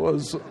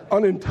was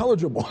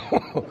unintelligible.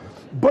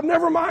 But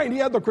never mind, he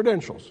had the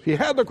credentials.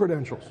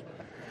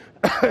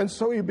 And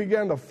so he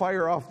began to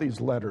fire off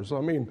these letters. I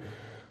mean,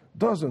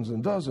 dozens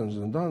and dozens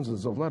and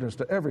dozens of letters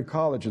to every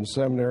college and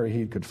seminary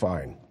he could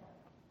find.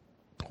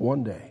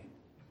 One day,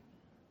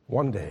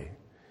 one day,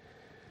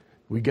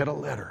 we get a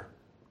letter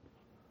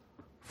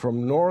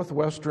from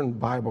Northwestern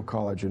Bible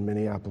College in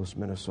Minneapolis,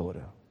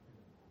 Minnesota,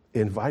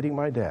 inviting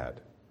my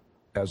dad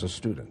as a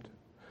student.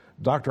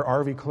 Dr.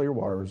 R.V.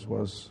 Clearwaters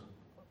was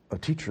a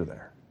teacher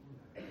there.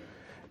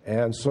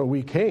 And so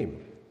we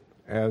came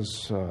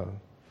as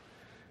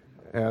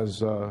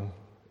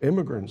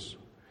immigrants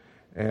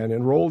and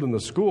enrolled in the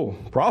school.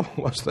 Problem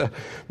was that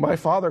my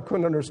father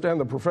couldn't understand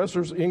the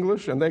professor's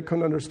English and they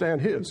couldn't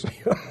understand his.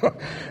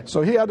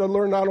 So he had to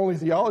learn not only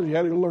theology, he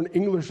had to learn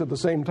English at the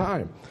same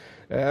time.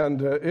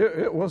 And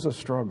it was a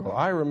struggle.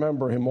 I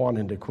remember him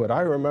wanting to quit.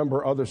 I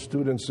remember other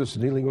students just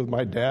kneeling with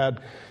my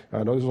dad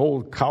on this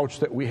old couch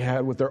that we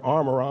had with their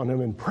arm around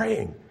him and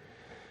praying.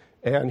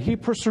 And he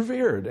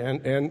persevered.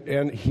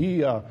 And he,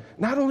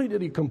 not only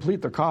did he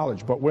complete the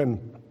college, but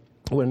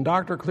when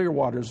Dr.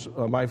 Clearwaters,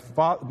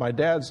 my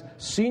dad's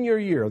senior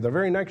year, the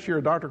very next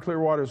year, Dr.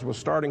 Clearwaters was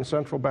starting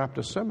Central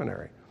Baptist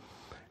Seminary.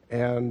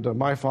 And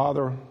my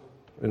father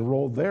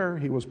enrolled there.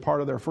 He was part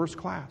of their first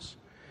class.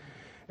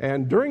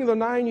 And during the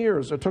 9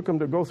 years it took him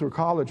to go through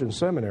college and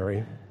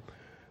seminary,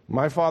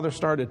 my father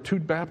started 2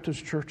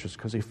 Baptist churches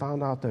because he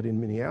found out that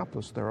in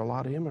Minneapolis there are a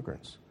lot of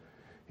immigrants.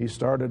 He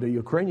started a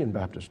Ukrainian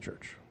Baptist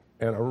church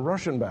and a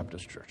Russian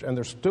Baptist church, and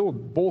they're still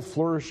both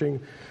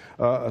flourishing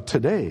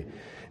today.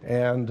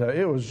 And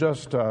it was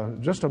just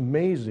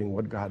amazing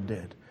what God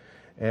did.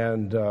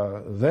 And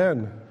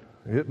then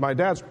my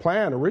dad's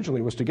plan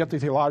originally was to get the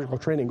theological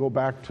training and go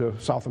back to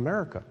South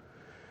America.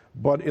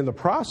 But in the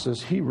process,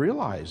 he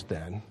realized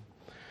then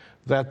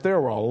that there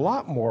were a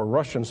lot more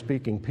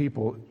Russian-speaking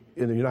people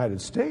in the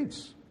United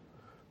States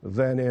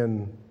than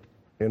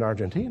in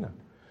Argentina.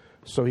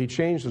 So he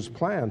changed his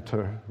plan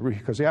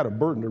because he had a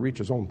burden to reach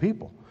his own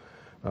people,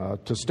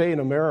 to stay in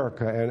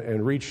America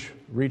and reach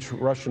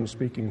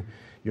Russian-speaking,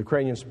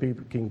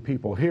 Ukrainian-speaking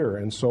people here.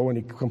 And so when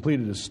he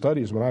completed his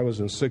studies when I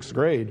was in 6th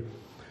grade,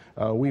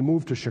 we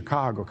moved to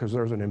Chicago because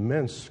there's an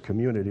immense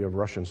community of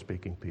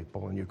Russian-speaking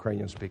people and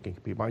Ukrainian-speaking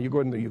people. You go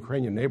in the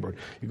Ukrainian neighborhood,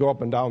 you go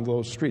up and down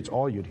those streets,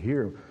 all you'd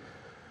hear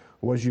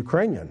was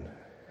Ukrainian.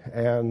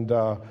 And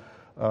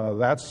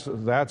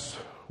that's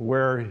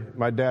where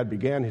my dad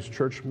began his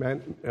church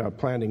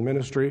planting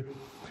ministry.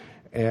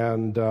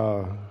 And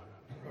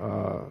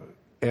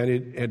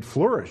it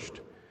flourished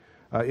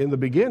in the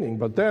beginning.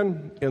 But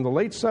then in the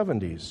late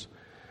 70s,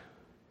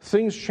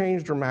 things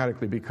changed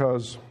dramatically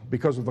because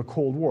of the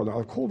Cold War. Now,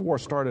 the Cold War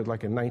started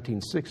like in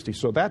 1960,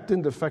 so that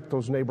didn't affect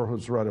those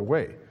neighborhoods right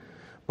away.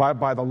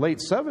 By the late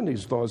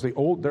 70s, though, as the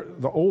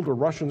older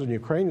Russians and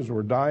Ukrainians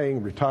were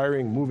dying,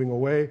 retiring, moving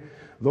away,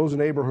 those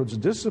neighborhoods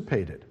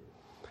dissipated,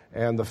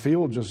 and the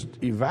field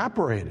just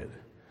evaporated.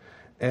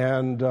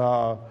 And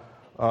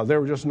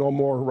there were just no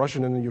more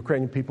Russian and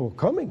Ukrainian people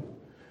coming.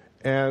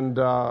 And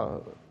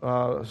so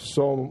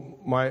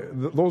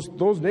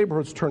those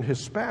neighborhoods turned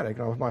Hispanic.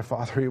 Now, my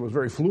father, he was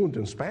very fluent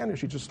in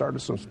Spanish. He just started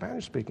some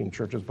Spanish-speaking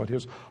churches, but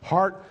his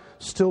heart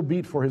still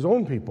beat for his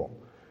own people.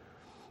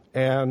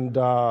 And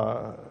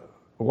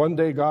one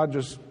day, God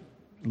just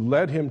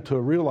led him to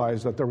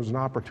realize that there was an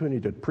opportunity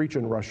to preach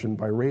in Russian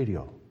by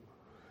radio.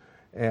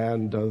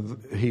 And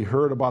he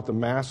heard about the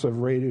massive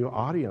radio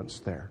audience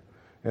there.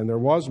 And there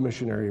was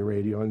missionary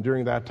radio. And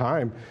during that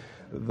time,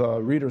 the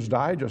Reader's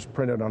Digest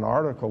printed an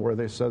article where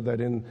they said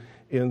that in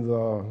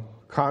the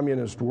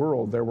communist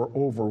world, there were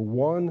over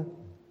 1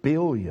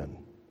 billion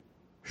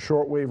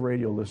shortwave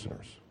radio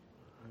listeners.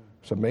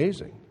 It's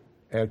amazing.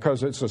 And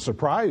because it's a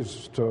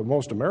surprise to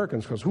most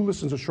Americans, because who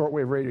listens to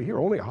shortwave radio here?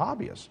 Only a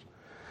hobbyist.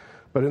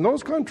 But in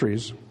those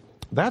countries,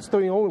 that's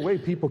the only way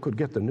people could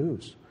get the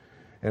news.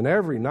 And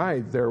every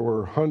night there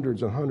were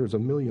hundreds and hundreds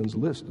of millions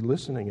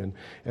listening.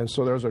 And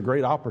so there was a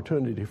great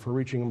opportunity for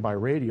reaching them by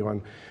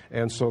radio.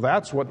 And so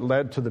that's what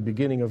led to the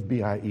beginning of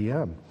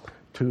BIEM,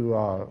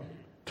 to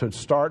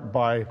start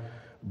by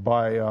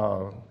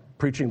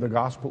preaching the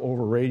gospel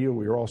over radio.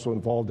 We were also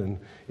involved in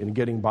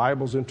getting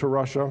Bibles into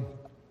Russia,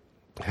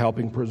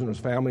 helping prisoners'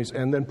 families,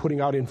 and then putting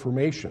out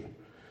information.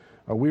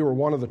 We were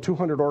one of the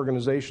 200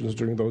 organizations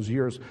during those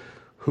years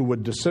who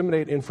would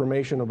disseminate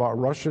information about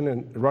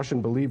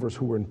Russian believers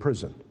who were in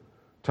prison,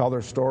 tell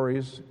their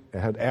stories,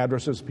 had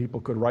addresses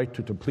people could write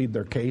to plead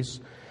their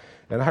case.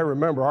 And I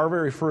remember our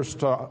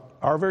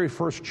very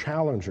first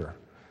Challenger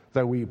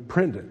that we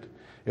printed,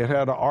 it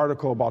had an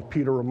article about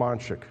Peter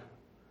Romanchik,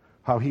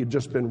 how he had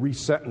just been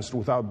resentenced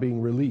without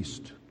being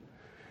released.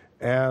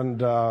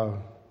 And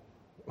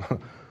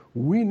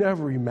we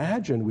never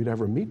imagined we'd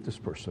ever meet this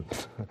person.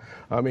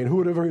 I mean, who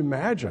would ever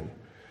imagine?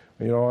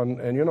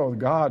 And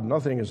God,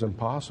 nothing is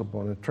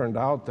impossible. And it turned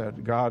out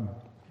that God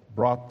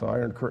brought the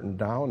Iron Curtain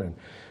down,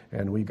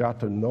 and we got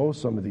to know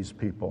some of these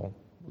people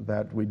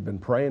that we'd been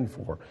praying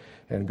for.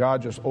 And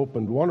God just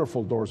opened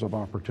wonderful doors of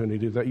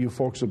opportunity that you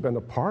folks have been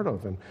a part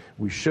of. And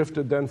we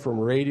shifted then from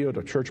radio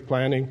to church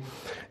planting.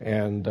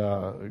 And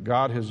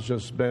God has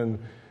just been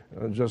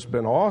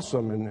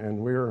awesome. And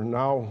we're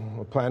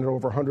now planted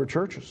over 100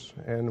 churches.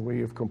 And we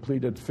have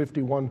completed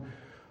 51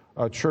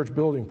 church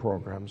building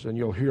programs. And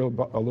you'll hear a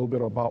little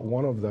bit about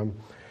one of them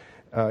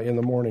in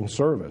the morning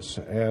service.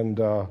 And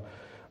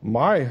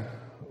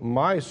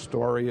my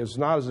story is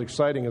not as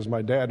exciting as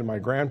my dad and my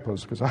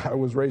grandpa's, because I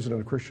was raised in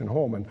a Christian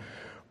home. And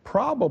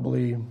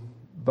probably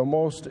the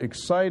most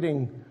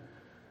exciting,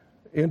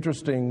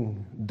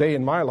 interesting day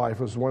in my life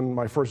was when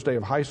my first day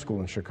of high school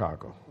in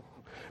Chicago.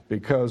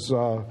 Because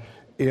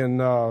in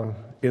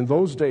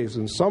those days,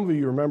 and some of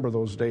you remember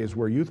those days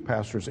where youth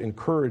pastors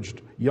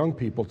encouraged young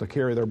people to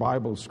carry their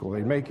Bible to school.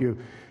 They'd make you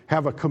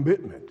have a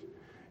commitment.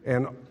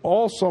 And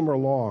all summer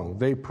long,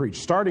 they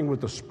preached, starting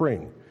with the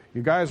spring.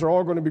 You guys are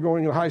all going to be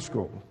going to high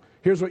school.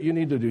 Here's what you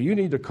need to do. You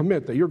need to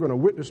commit that you're going to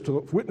witness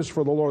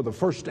for the Lord the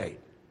first day.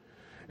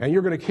 And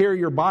you're going to carry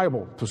your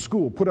Bible to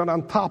school, put it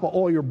on top of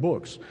all your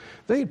books.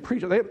 They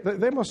preach.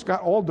 They must have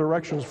got all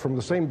directions from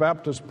the same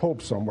Baptist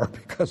pope somewhere,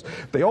 because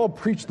they all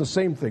preach the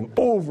same thing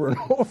over and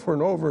over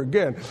and over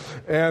again.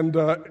 And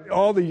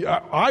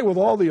I, with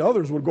all the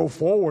others, would go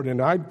forward,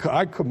 and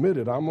I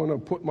committed. I'm going to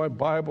put my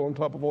Bible on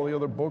top of all the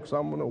other books.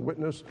 I'm going to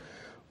witness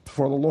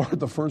for the Lord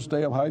the first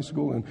day of high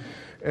school.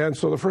 And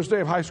so the first day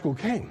of high school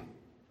came.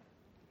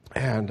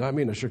 And I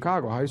mean, the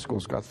Chicago high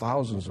school's got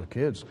thousands of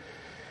kids.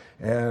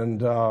 And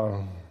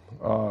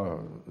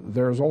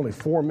there's only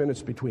 4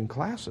 minutes between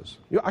classes.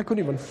 I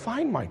couldn't even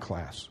find my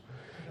class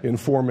in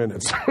 4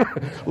 minutes,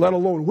 let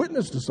alone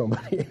witness to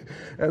somebody.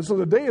 And so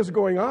the day is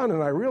going on,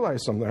 and I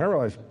realized something. I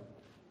realized,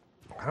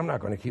 I'm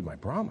not going to keep my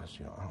promise.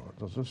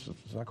 This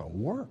is not going to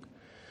work.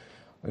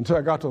 Until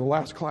I got to the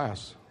last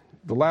class.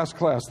 The last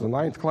class, the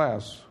 9th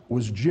class,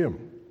 was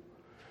gym.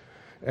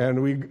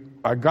 And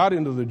I got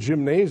into the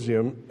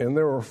gymnasium, and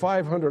there were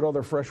 500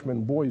 other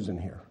freshman boys in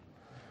here.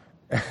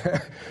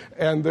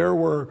 And there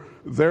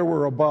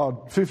were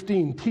about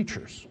 15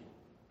 teachers.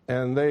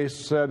 And they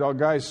said, "Oh,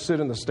 guys, sit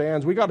in the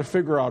stands. We got to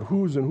figure out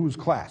who's in whose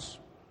class.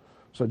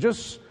 So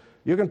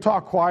you can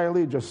talk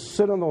quietly, just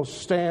sit on those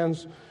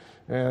stands,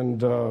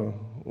 and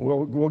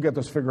we'll get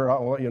this figured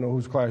out and let you know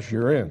whose class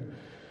you're in."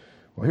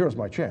 Well, here's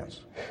my chance.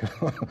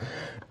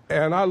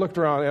 And I looked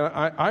around,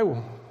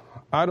 and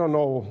I don't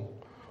know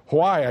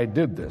why I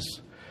did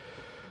this,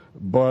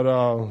 but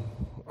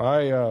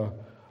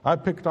I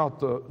picked out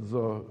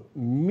the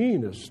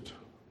meanest,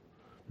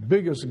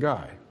 biggest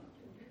guy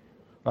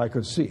I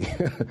could see.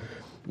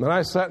 And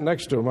I sat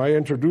next to him. I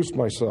introduced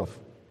myself.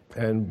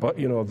 But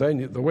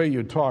then the way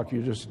you talk,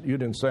 you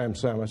didn't say I'm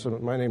Sam. I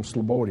said, "My name's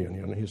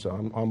Slobodian." He said,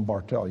 I'm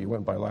Bartel. You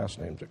went by last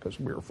names because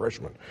we were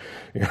freshmen.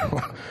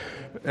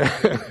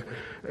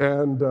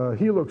 And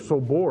he looked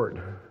so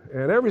bored.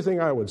 And everything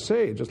I would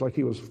say, just like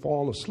he was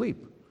falling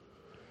asleep.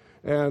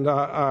 And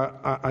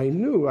I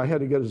knew I had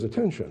to get his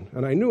attention,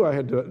 and I knew I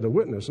had to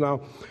witness.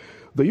 Now,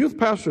 the youth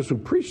pastors who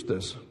preached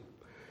this,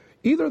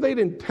 either they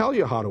didn't tell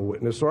you how to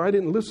witness, or I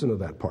didn't listen to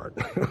that part,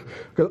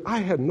 because I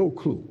had no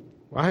clue.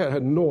 I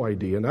had no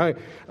idea, and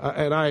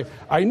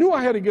I knew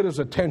I had to get his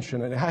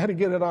attention, and I had to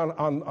get it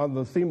on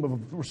the theme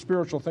of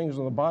spiritual things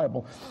in the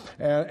Bible,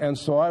 and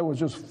so I was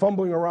just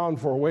fumbling around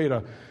for a way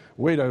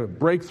to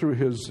break through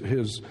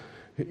his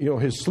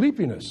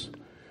sleepiness.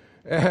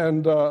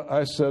 And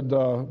I said,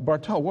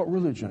 "Bartel, what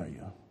religion are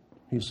you?"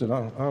 He said,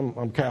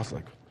 I'm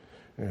Catholic.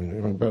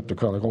 And I'm about to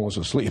kind of almost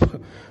asleep.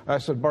 I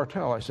said,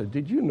 "Bartel," I said,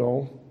 "did you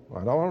know,"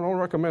 I don't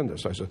recommend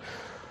this, I said,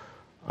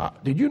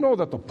 "did you know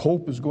that the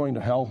Pope is going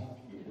to hell?"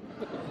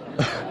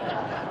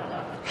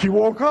 He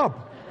woke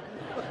up.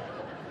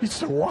 He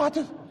said, "What?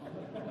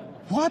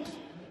 What?"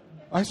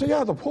 I said,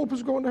 "Yeah, the Pope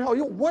is going to hell."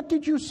 "What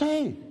did you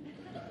say?"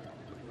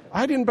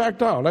 I didn't back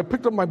down. I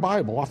picked up my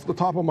Bible off the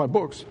top of my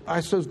books.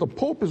 I says, "The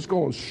Pope is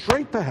going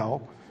straight to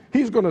hell.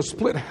 He's going to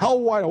split hell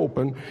wide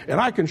open,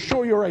 and I can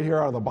show you right here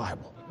out of the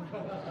Bible."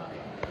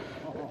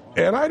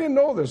 And I didn't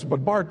know this,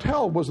 but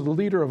Bartel was the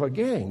leader of a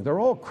gang. They're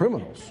all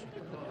criminals.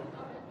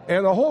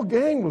 And the whole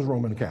gang was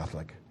Roman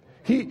Catholic.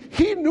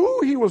 He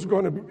knew he was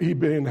going to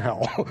be in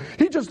hell.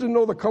 He just didn't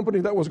know the company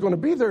that was going to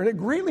be there, and it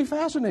greatly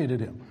fascinated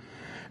him.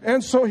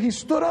 And so he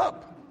stood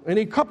up, and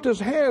he cupped his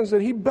hands,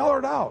 and he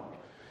bellowed out,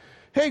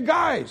 "Hey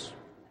guys,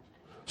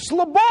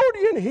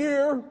 Slobodian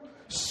here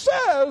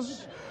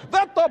says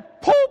that the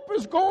Pope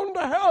is going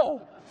to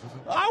hell.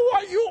 I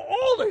want you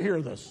all to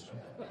hear this."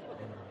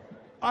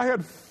 I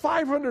had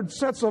 500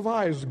 sets of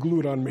eyes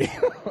glued on me.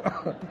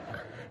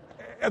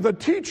 And the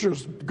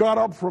teachers got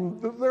up from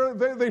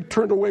they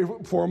turned away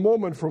for a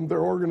moment from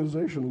their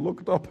organization,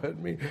 looked up at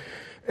me.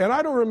 And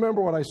I don't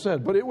remember what I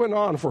said, but it went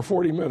on for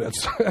 40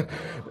 minutes.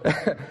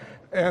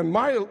 And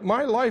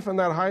my life in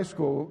that high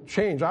school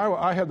changed.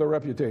 I had the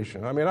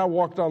reputation. I mean, I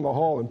walked down the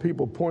hall and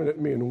people pointed at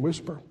me and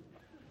whisper.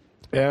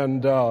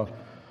 And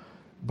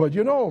but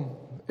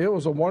it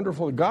was a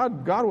wonderful.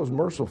 God was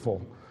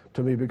merciful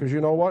to me, because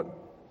you know what?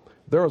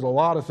 There was a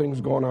lot of things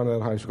going on in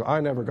that high school.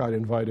 I never got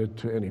invited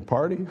to any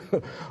party.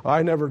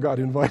 I never got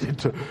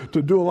invited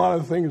to do a lot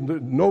of things.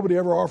 Nobody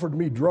ever offered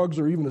me drugs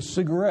or even a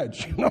cigarette.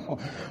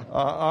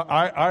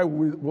 I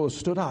was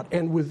stood out.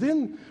 And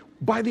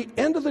by the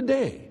end of the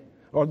day,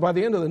 or by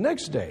the end of the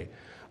next day,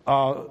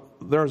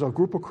 there's a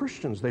group of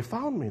Christians. They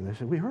found me and they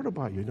said, we heard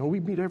about you. We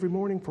meet every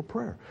morning for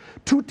prayer.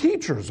 2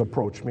 teachers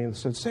approached me and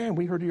said, Sam,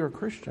 we heard you're a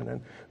Christian,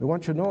 and we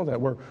want you to know that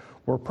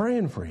we're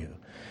praying for you.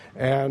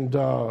 And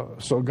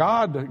so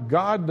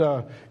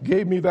God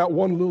gave me that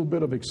one little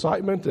bit of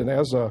excitement. And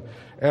as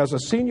a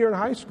senior in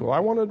high school, I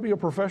wanted to be a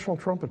professional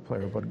trumpet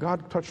player, but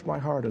God touched my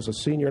heart as a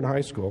senior in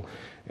high school,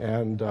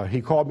 and He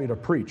called me to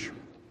preach.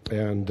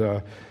 And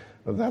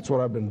that's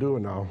what I've been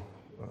doing now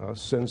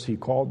since He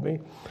called me.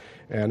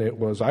 And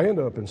I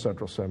ended up in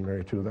Central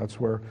Seminary too. That's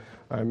where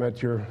I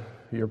met your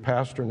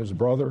pastor and his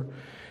brother.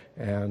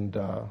 And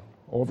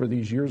over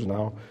these years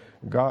now,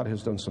 God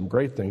has done some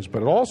great things.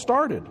 But it all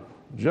started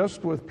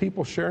just with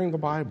people sharing the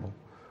Bible.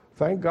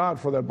 Thank God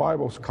for that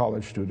Bible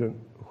college student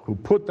who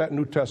put that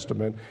New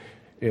Testament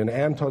in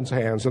Anton's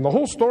hands. And the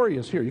whole story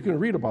is here. You can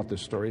read about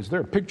this story. There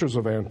are pictures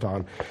of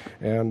Anton,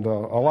 and a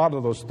lot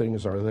of those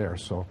things are there.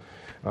 So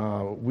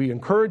we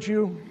encourage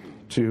you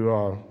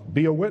to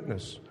be a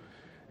witness.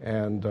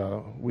 And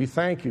we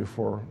thank you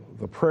for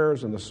the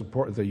prayers and the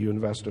support that you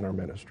invest in our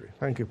ministry.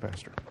 Thank you,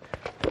 Pastor.